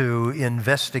to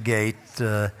investigate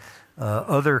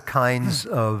other kinds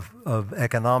of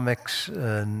economics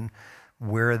and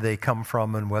where they come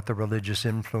from and what the religious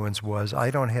influence was.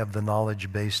 I don't have the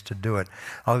knowledge base to do it.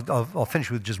 I'll finish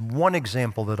with just one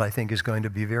example that I think is going to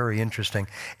be very interesting.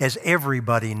 As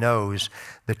everybody knows,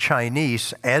 the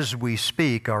Chinese, as we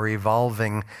speak, are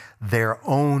evolving their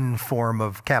own form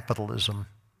of capitalism.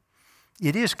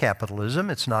 It is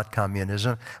capitalism, it's not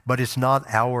communism, but it's not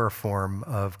our form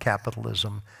of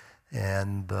capitalism.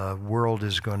 And the world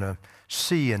is going to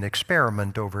see an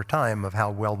experiment over time of how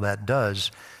well that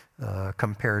does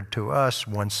compared to us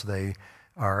once they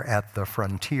are at the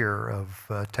frontier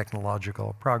of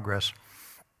technological progress.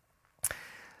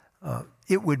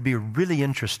 It would be really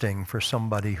interesting for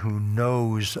somebody who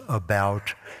knows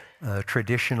about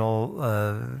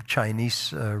traditional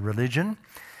Chinese religion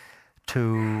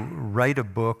to write a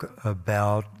book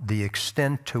about the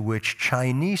extent to which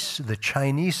the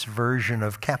Chinese version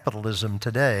of capitalism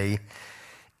today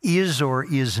is or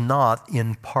is not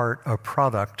in part a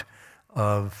product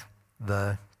of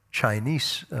the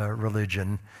Chinese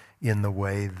religion in the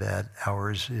way that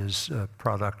ours is a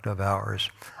product of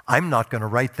ours. I'm not going to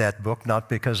write that book, not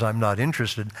because I'm not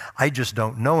interested. I just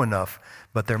don't know enough.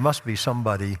 But there must be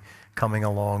somebody coming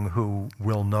along who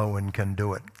will know and can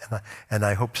do it. And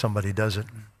I hope somebody does it.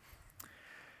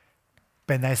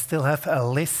 Ben, I still have a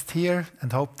list here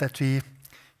and hope that we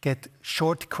get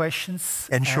short questions.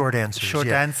 And short answers. Short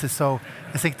answers. So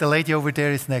I think the lady over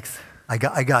there is next. I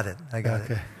got it.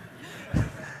 Okay.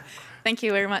 Thank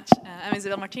you very much. I'm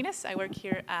Isabel Martinez. I work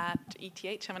here at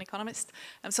ETH. I'm an economist.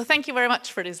 So thank you very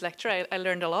much for this lecture. I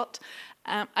learned a lot.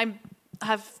 I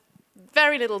have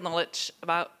very little knowledge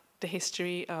about the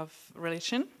history of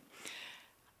religion.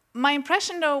 My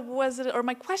impression, though, or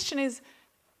my question is,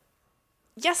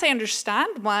 yes, I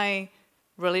understand why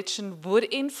religion would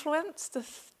influence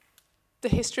the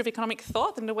history of economic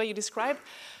thought and the way you described,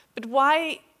 but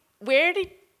where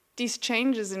did these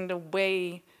changes in the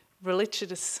way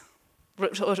religious,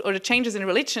 or the changes in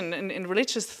religion and in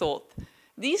religious thought,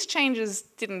 these changes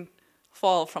didn't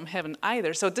fall from heaven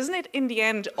either. So doesn't it in the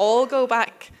end all go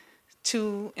back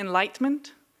to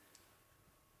enlightenment?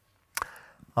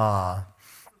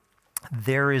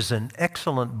 There is an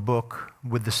excellent book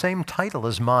with the same title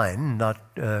as mine, not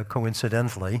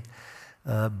coincidentally,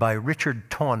 by Richard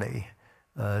Tawney.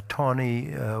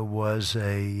 Tawney was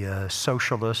a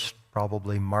socialist,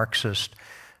 probably Marxist,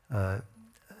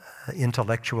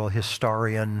 intellectual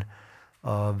historian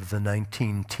of the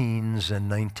 19-teens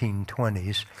and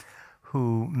 1920s,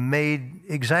 who made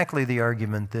exactly the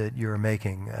argument that you're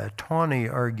making. Tawney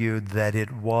argued that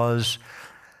it was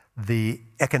the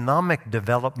economic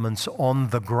developments on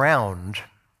the ground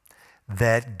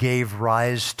that gave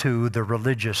rise to the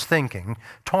religious thinking.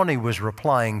 Tawney was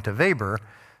replying to Weber,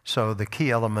 so the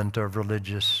key element of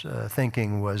religious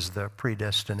thinking was the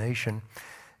predestination.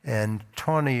 And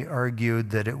Tawney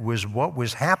argued that it was what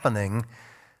was happening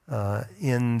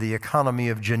in the economy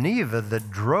of Geneva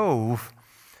that drove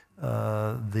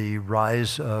the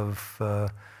rise of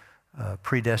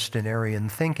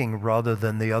predestinarian thinking rather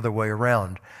than the other way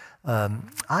around.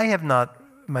 I have not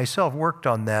myself worked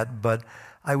on that, but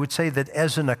I would say that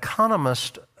as an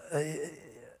economist,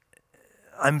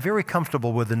 I'm very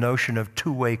comfortable with the notion of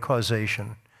two-way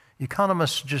causation.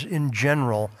 Economists just in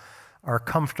general are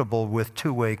comfortable with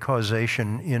two-way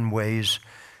causation in ways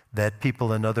that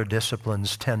people in other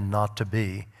disciplines tend not to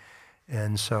be.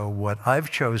 And so what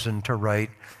I've chosen to write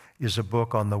is a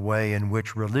book on the way in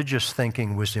which religious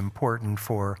thinking was important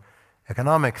for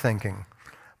economic thinking.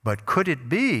 But could it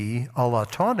be, a la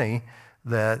Tawney,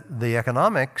 that the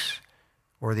economics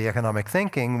or the economic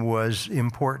thinking was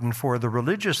important for the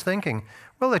religious thinking?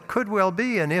 Well, it could well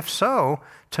be, and if so,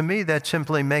 to me that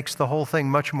simply makes the whole thing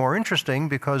much more interesting,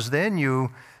 because then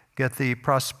you get the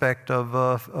prospect of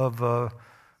a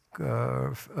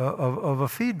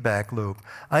feedback loop.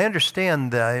 I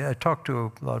understand that, I talk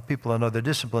to a lot of people in other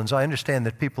disciplines, I understand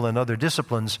that people in other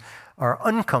disciplines are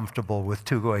uncomfortable with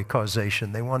two-way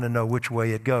causation. They want to know which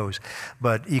way it goes.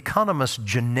 But economists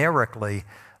generically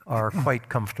are quite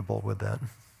comfortable with that.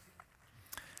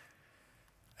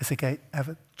 I think I have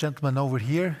a gentleman over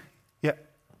here. Yeah.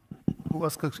 Who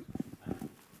was going to?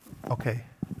 Okay.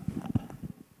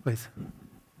 Please.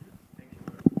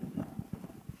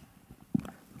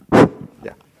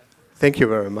 Yeah. Thank you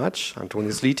very much.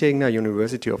 Antonius Lietegner,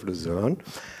 University of Lucerne.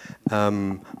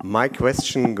 My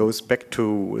question goes back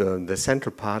to the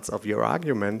central parts of your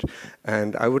argument,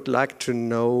 and I would like to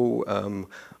know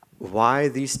why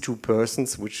these two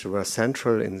persons, which were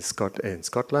central in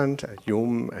Scotland,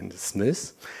 Hume and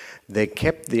Smith, they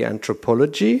kept the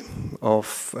anthropology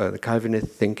of the Calvinist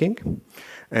thinking,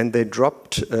 and they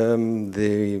dropped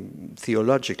the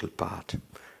theological part.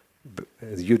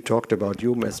 You talked about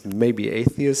Hume as maybe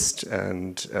atheist,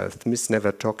 and Smith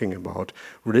never talking about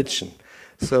religion.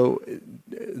 So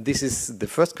this is the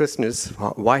first question: is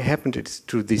why happened it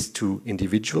to these two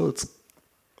individuals?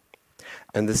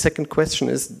 And the second question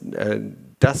is,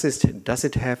 does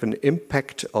it have an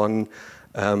impact on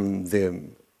the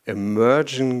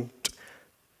emergent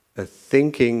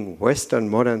thinking, Western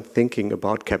modern thinking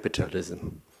about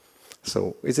capitalism?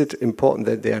 So is it important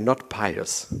that they are not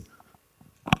pious?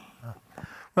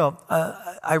 Well,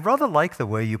 I rather like the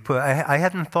way you put it. I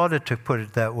hadn't thought to put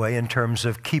it that way in terms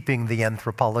of keeping the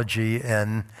anthropology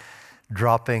and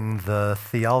dropping the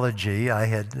theology.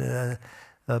 But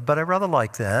I rather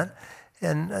like that.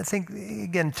 And I think,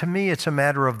 again, to me, it's a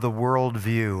matter of the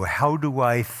worldview. How do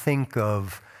I think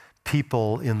of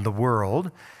people in the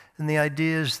world? And the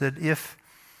idea is that if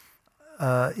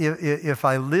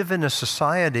I live in a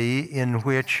society in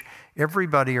which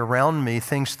everybody around me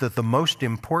thinks that the most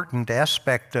important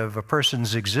aspect of a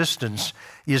person's existence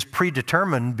is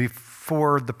predetermined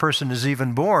before the person is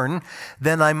even born,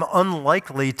 then I'm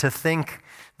unlikely to think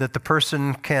that the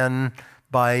person can,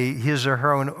 by his or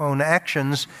her own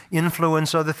actions,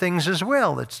 influence other things as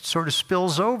well. It sort of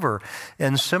spills over.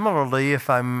 And similarly, if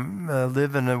I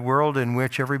live in a world in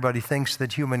which everybody thinks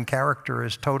that human character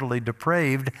is totally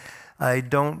depraved, I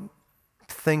don't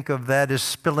think of that as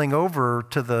spilling over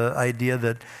to the idea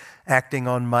that acting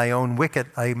on my own wicket,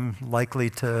 I'm likely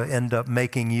to end up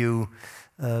making you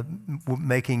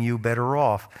better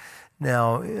off.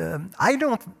 Now, I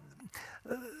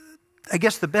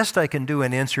guess the best I can do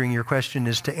in answering your question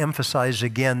is to emphasize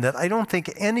again that I don't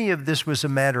think any of this was a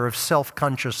matter of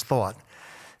self-conscious thought.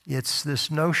 It's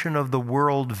this notion of the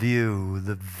worldview,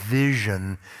 the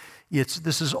vision.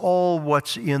 This is all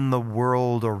what's in the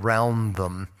world around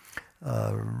them.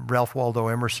 Ralph Waldo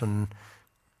Emerson,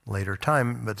 later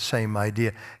time, but same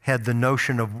idea, had the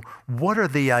notion of what are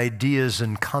the ideas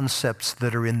and concepts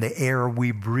that are in the air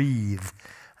we breathe.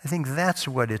 I think that's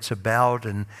what it's about,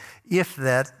 and if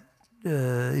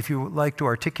you would like to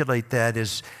articulate that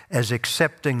as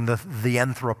accepting the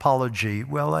anthropology,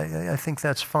 well, I think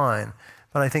that's fine.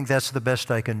 But I think that's the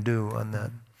best I can do on that.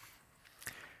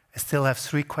 I still have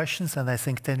 3 questions, and I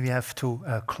think then we have to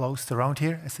close the round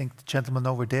here. I think the gentleman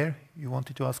over there, you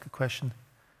wanted to ask a question.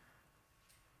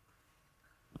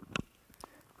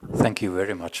 Thank you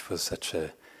very much for such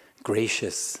a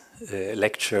gracious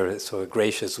lecture, so a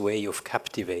gracious way of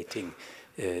captivating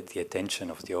the attention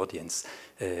of the audience.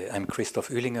 I'm Christoph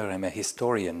Oehlinger. I'm a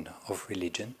historian of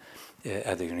religion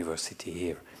at the university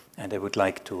here. And I would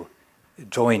like to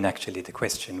join actually the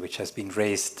question which has been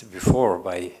raised before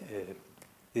by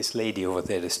this lady over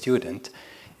there, the student.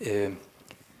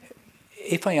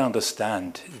 If I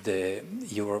understand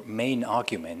your main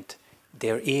argument,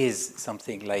 there is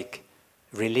something like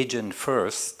religion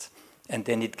first, and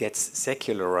then it gets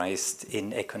secularized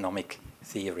in economic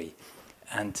theory.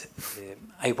 And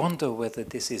I wonder whether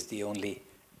this is the only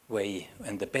way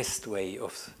and the best way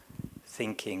of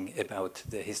thinking about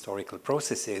the historical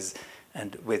processes.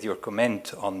 And with your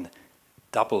comment on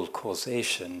double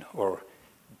causation or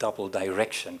double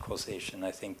direction causation,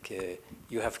 I think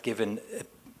you have given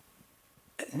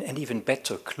an even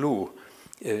better clue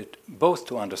both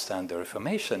to understand the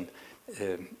Reformation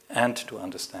and to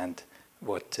understand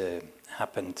what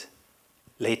happened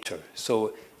later.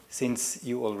 So since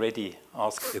you already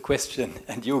asked the question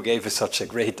and you gave such a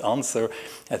great answer,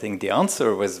 I think the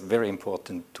answer was very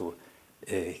important to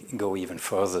go even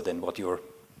further than what your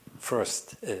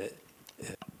first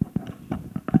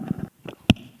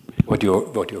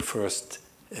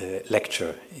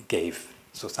lecture gave.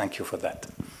 So thank you for that.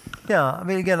 Yeah, I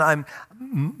mean, again,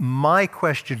 my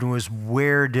question was,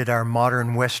 where did our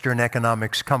modern Western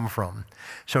economics come from?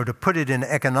 So to put it in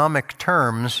economic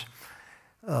terms,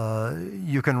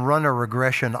 you can run a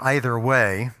regression either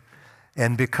way.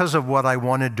 And because of what I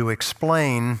wanted to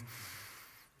explain,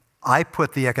 I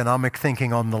put the economic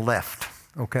thinking on the left,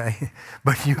 okay?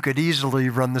 But you could easily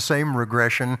run the same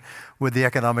regression with the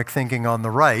economic thinking on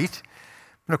the right.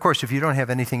 And of course, if you don't have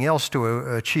anything else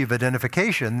to achieve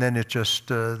identification, then it's just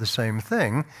the same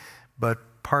thing. But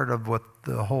part of what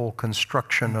the whole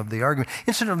construction of the argument.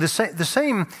 Incidentally, the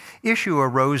same issue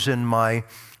arose in my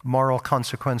Moral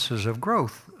Consequences of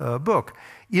Growth book.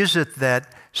 Is it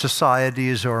that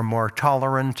societies are more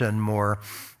tolerant and more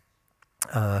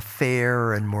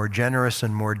fair and more generous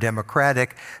and more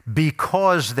democratic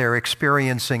because they're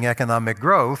experiencing economic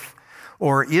growth?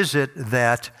 Or is it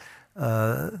that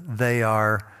they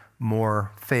are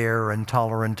more fair and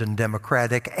tolerant and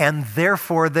democratic, and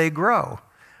therefore they grow?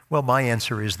 Well, my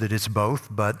answer is that it's both,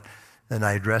 and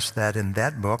I addressed that in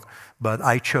that book, but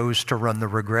I chose to run the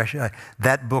regression.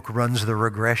 That book runs the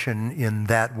regression in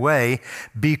that way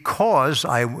because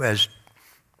as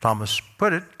Thomas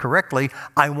put it correctly,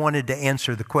 I wanted to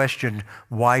answer the question,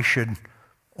 why should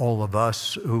all of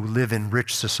us who live in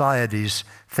rich societies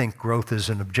think growth is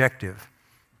an objective?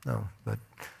 No, but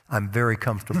I'm very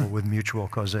comfortable with mutual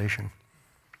causation.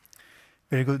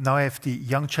 Very good. Now I have the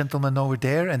young gentleman over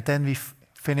there, and then we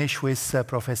finish with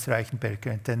Professor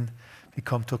Eichenberger, and then we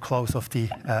come to a close of the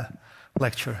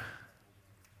lecture.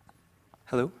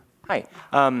 Hello. Hi.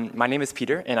 My name is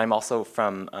Peter, and I'm also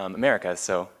from America.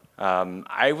 So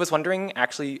I was wondering,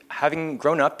 actually, having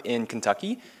grown up in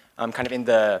Kentucky, kind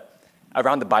of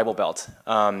around the Bible Belt,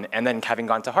 and then having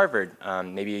gone to Harvard,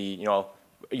 maybe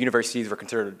universities were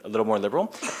considered a little more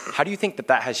liberal. How do you think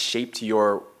that has shaped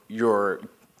your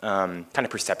kind of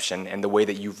perception and the way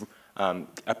that you've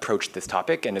approached this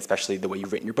topic, and especially the way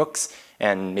you've written your books,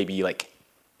 and maybe like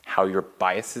how your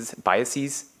biases,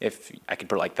 if I could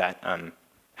put it like that,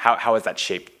 how has that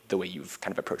shaped the way you've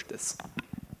kind of approached this?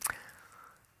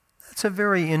 That's a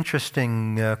very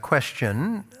interesting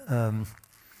question.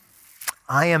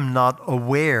 I am not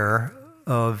aware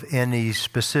of any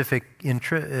specific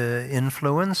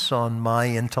influence on my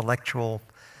intellectual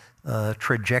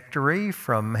trajectory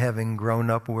from having grown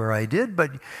up where I did,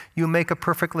 but you make a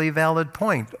perfectly valid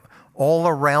point. All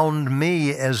around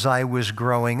me as I was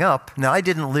growing up, now I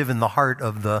didn't live in the heart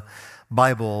of the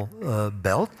Bible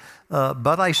Belt,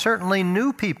 but I certainly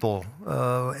knew people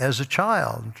as a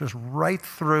child, just right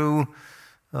through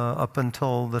up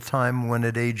until the time when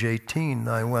at age 18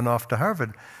 I went off to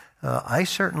Harvard. I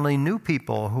certainly knew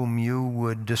people whom you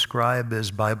would describe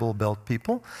as Bible Belt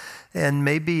people, and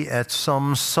maybe at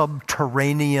some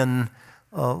subterranean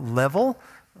level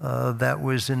that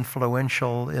was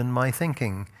influential in my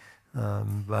thinking,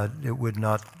 but it would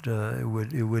not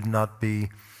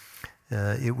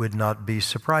be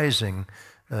surprising.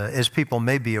 As people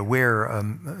may be aware,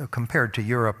 compared to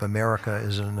Europe, America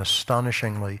is an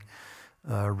astonishingly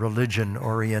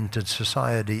religion-oriented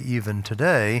society even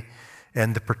today.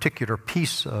 And the particular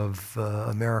piece of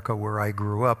America where I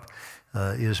grew up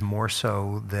is more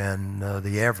so than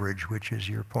the average, which is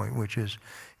your point, which is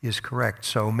correct.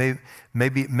 So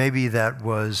maybe that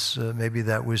was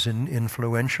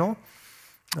influential,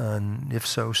 and if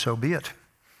so, so be it.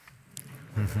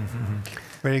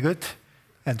 Very good.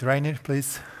 And Rainer,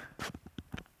 please.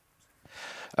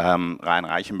 Ryan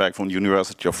Reichenberg from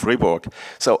University of Fribourg.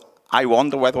 So I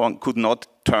wonder whether one could not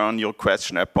turn your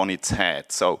question upon its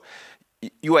head. So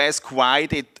you ask, why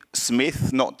did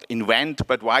Smith not invent,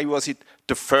 but why was it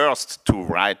the first to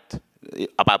write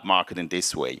about market in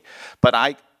this way? But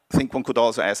I think one could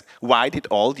also ask, why did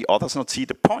all the others not see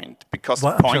the point? Because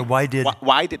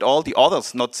why did all the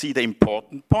others not see the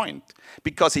important point?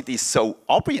 Because it is so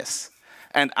obvious.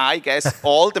 And I guess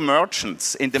all the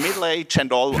merchants in the Middle Age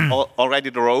and already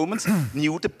the Romans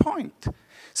knew the point.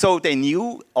 So they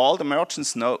knew, all the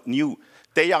merchants knew,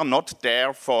 they are not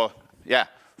there for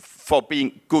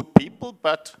being good people,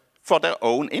 but for their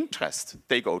own interest.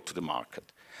 They go to the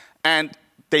market. And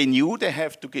they knew they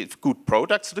have to give good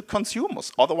products to the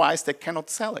consumers, otherwise they cannot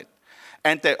sell it.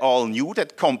 And they all knew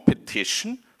that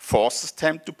competition forces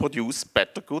them to produce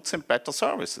better goods and better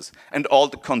services. And all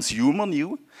the consumer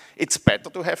knew it's better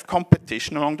to have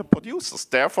competition among the producers.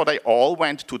 Therefore, they all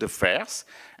went to the fairs,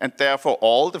 and therefore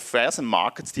all the fairs and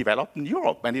markets developed in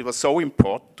Europe. And it was so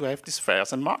important to have these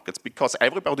fairs and markets, because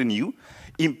everybody knew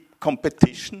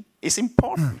competition is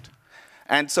important.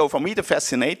 And so for me, the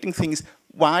fascinating thing is,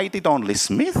 why did only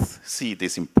Smith see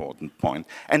this important point?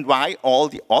 And why all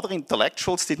the other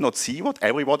intellectuals did not see what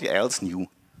everybody else knew?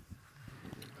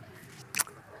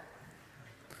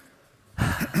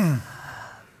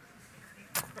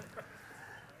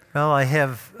 Well,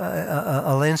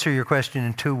 I'll answer your question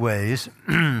in two ways.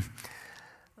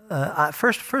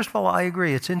 First of all, I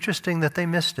agree. It's interesting that they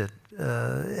missed it.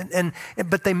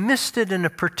 But they missed it in a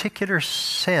particular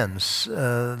sense.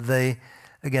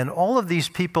 Again, all of these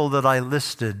people that I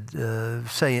listed,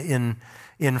 say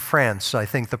in France, I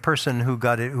think the person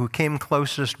who came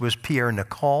closest was Pierre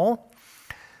Nicole.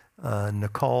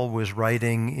 Nicole was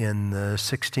writing in the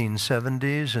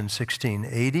 1670s and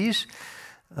 1680s.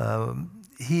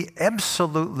 He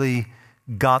absolutely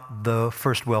got the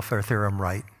first welfare theorem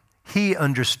right. He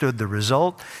understood the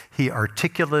result. He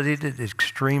articulated it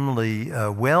extremely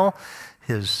well.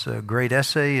 His great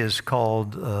essay is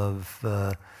called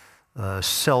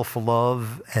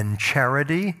Self-Love and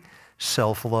Charity.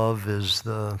 Self-love is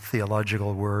the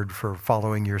theological word for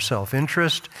following your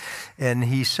self-interest. And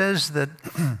he says that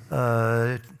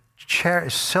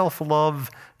self-love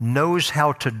knows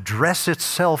how to dress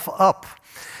itself up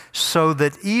so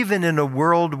that even in a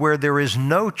world where there is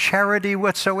no charity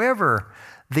whatsoever,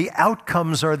 the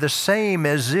outcomes are the same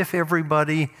as if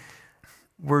everybody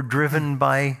were driven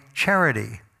by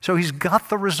charity. So he's got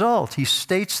the result. He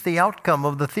states the outcome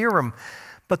of the theorem,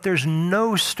 but there's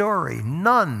no story,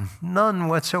 none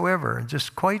whatsoever.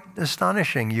 Just quite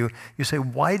astonishing. You say,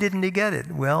 why didn't he get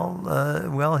it?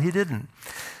 Well, he didn't.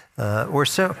 Or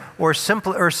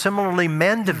similarly,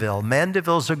 Mandeville.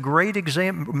 Mandeville's a great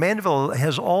example. Mandeville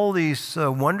has all these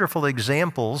wonderful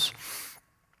examples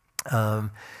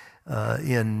in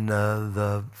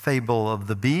the Fable of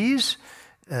the Bees,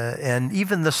 and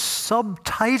even the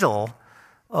subtitle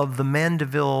of the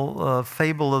Mandeville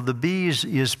Fable of the Bees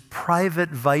is Private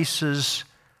Vices,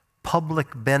 Public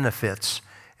Benefits.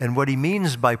 And what he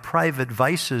means by private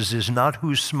vices is not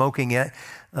who's smoking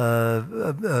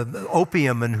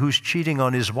opium and who's cheating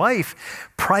on his wife.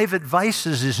 Private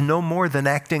vices is no more than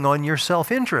acting on your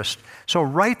self-interest. So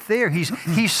right there,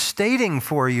 he's stating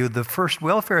for you the first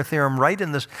welfare theorem right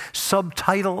in the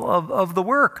subtitle of the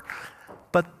work.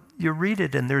 But you read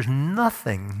it and there's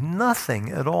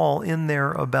nothing at all in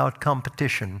there about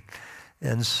competition.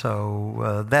 And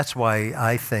so that's why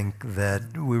I think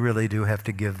that we really do have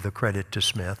to give the credit to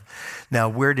Smith. Now,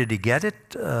 where did he get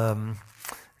it?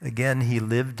 Again, he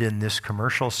lived in this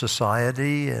commercial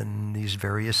society in these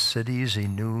various cities. He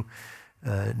knew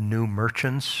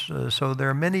merchants. So there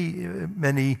are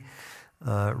many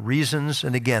reasons.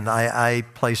 And again, I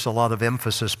place a lot of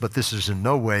emphasis, but this is in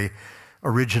no way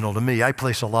original to me. I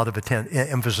place a lot of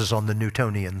emphasis on the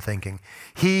Newtonian thinking.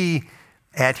 He,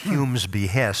 at Hume's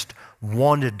behest,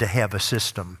 wanted to have a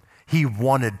system. He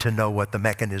wanted to know what the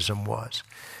mechanism was.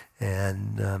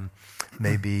 And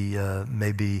maybe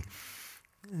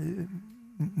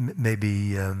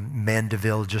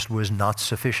Mandeville just was not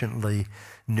sufficiently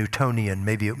Newtonian.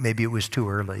 Maybe it was too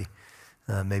early.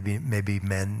 Maybe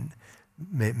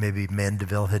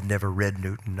Mandeville had never read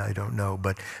Newton. I don't know.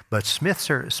 But Smith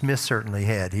certainly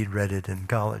had. He'd read it in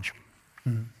college.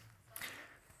 Mm-hmm.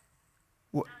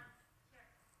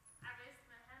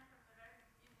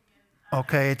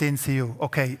 Okay, I didn't see you.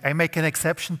 Okay, I make an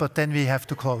exception, but then we have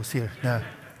to close here. Yeah.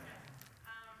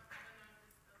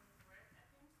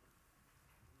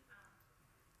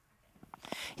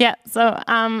 Yeah, so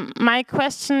my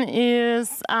question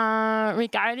is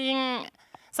regarding,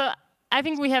 so I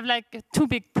think we have like two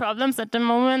big problems at the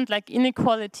moment, like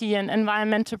inequality and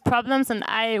environmental problems, and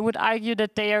I would argue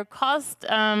that they are caused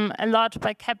a lot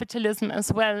by capitalism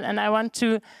as well. And I want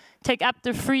to take up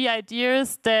the three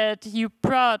ideas that you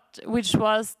brought, which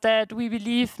was that we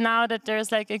believe now that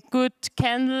there's like a good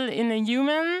candle in a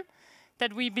human,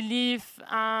 that we believe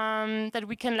that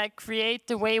we can like create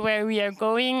the way where we are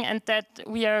going, and that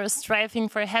we are striving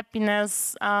for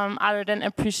happiness other than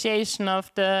appreciation of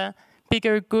the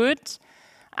bigger good.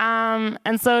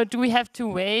 And so do we have to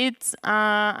wait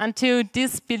until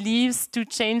these beliefs to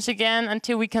change again,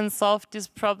 until we can solve these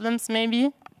problems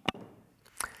maybe?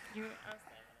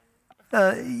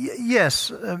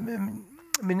 Yes. I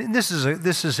mean, this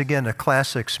is again a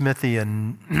classic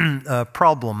Smithian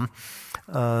problem.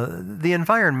 The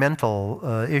environmental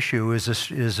issue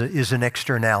is an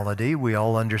externality. We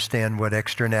all understand what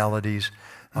externalities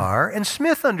are, and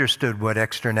Smith understood what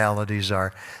externalities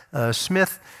are.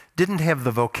 Smith didn't have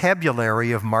the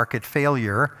vocabulary of market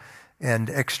failure and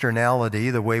externality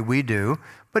the way we do,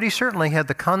 but he certainly had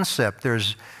the concept.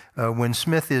 There's when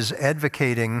Smith is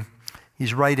advocating,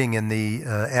 he's writing in the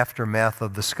aftermath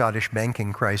of the Scottish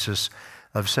banking crisis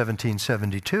of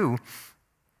 1772,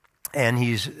 and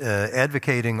he's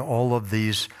advocating all of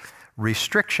these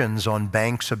restrictions on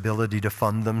banks' ability to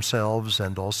fund themselves,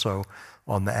 and also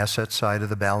on the asset side of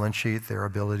the balance sheet, their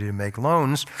ability to make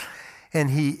loans. And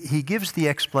he gives the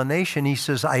explanation. He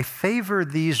says, I favor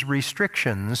these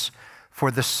restrictions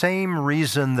for the same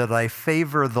reason that I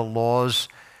favor the laws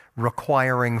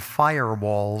requiring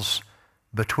firewalls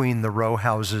between the row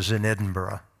houses in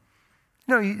Edinburgh.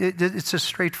 No, it's a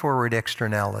straightforward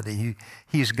externality.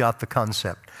 He's got the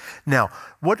concept. Now,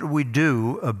 what do we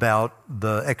do about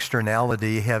the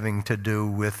externality having to do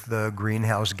with the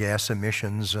greenhouse gas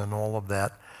emissions and all of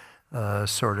that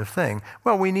sort of thing?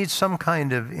 Well, we need some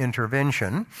kind of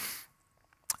intervention.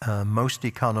 Most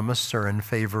economists are in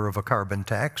favor of a carbon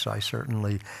tax. I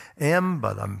certainly am,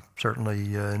 but I'm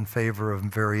certainly in favor of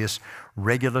various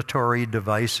regulatory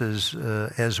devices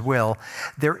as well.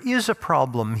 There is a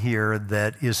problem here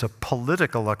that is a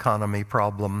political economy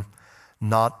problem,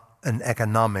 not an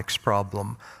economics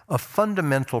problem. A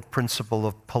fundamental principle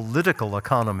of political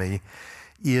economy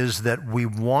is that we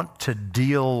want to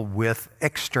deal with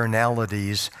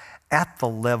externalities at the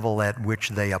level at which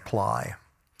they apply.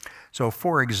 So,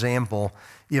 for example,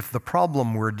 if the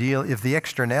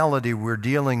externality we're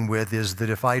dealing with is that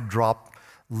if I drop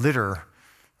litter,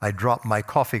 I drop my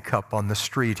coffee cup on the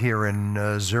street here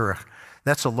in Zurich,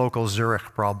 that's a local Zurich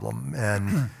problem,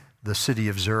 and the city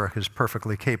of Zurich is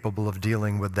perfectly capable of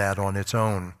dealing with that on its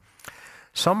own.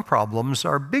 Some problems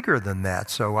are bigger than that.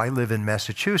 So I live in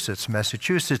Massachusetts.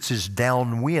 Massachusetts is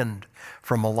downwind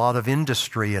from a lot of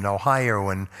industry in Ohio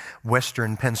and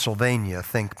western Pennsylvania,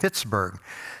 think Pittsburgh.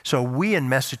 So we in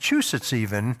Massachusetts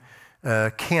even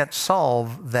can't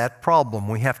solve that problem.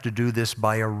 We have to do this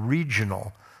by a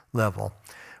regional level.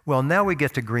 Well, now we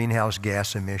get to greenhouse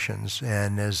gas emissions,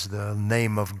 and as the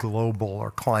name of global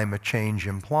or climate change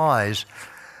implies,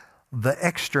 the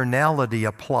externality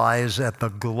applies at the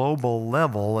global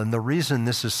level, and the reason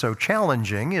this is so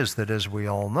challenging is that, as we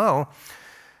all know,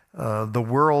 the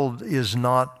world is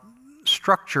not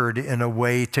structured in a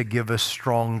way to give us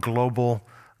strong global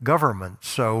government.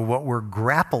 So what we're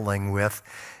grappling with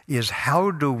is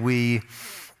how do we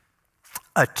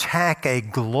attack a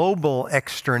global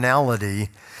externality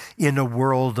in a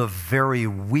world of very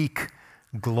weak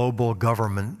global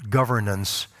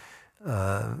governance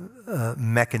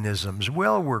mechanisms?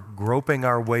 Well, we're groping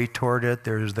our way toward it.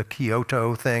 There's the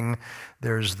Kyoto thing.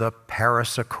 There's the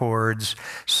Paris Accords.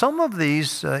 Some of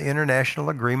these international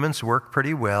agreements work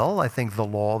pretty well. I think the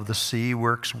law of the sea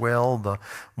works well. The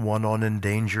one on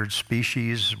endangered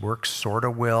species works sort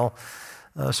of well.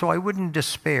 So I wouldn't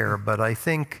despair, but I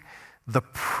think the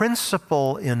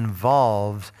principle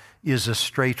involved is a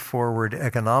straightforward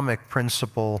economic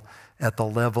principle at the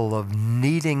level of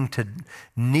needing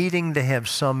to have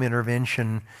some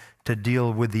intervention to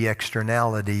deal with the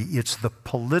externality. It's the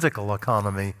political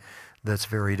economy that's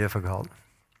very difficult.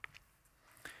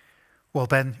 Well,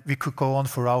 Ben, we could go on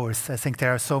for hours. I think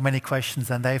there are so many questions,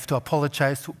 and I have to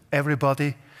apologize to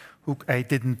everybody who I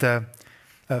didn't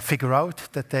figure out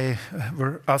that they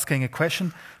were asking a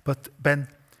question. But Ben,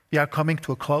 we are coming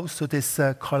to a close to this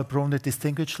Karl Brunner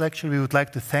Distinguished Lecture. We would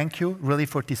like to thank you really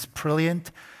for this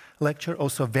brilliant lecture,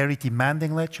 also a very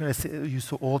demanding lecture. As you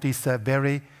saw all these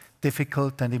very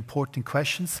difficult and important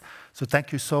questions. So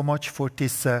thank you so much for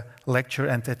this lecture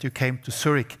and that you came to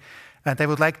Zurich. And I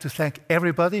would like to thank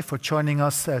everybody for joining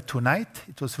us tonight.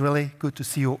 It was really good to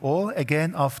see you all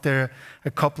again after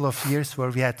a couple of years where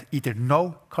we had either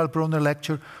no Karl Brunner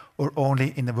lecture or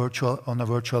only on a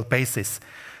virtual basis.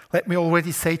 Let me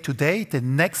already say today, the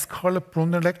next Karl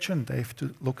Brunner lecture, and I have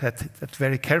to look at that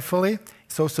very carefully,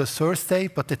 it's also Thursday,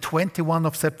 but the 21st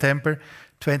of September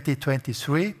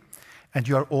 2023, and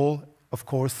you are all, of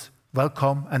course,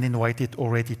 welcome and invited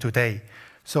already today.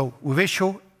 So we wish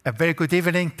you a very good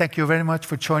evening. Thank you very much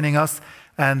for joining us,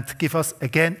 and give us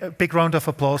again a big round of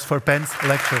applause for Ben's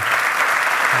lecture.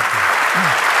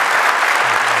 Thank you.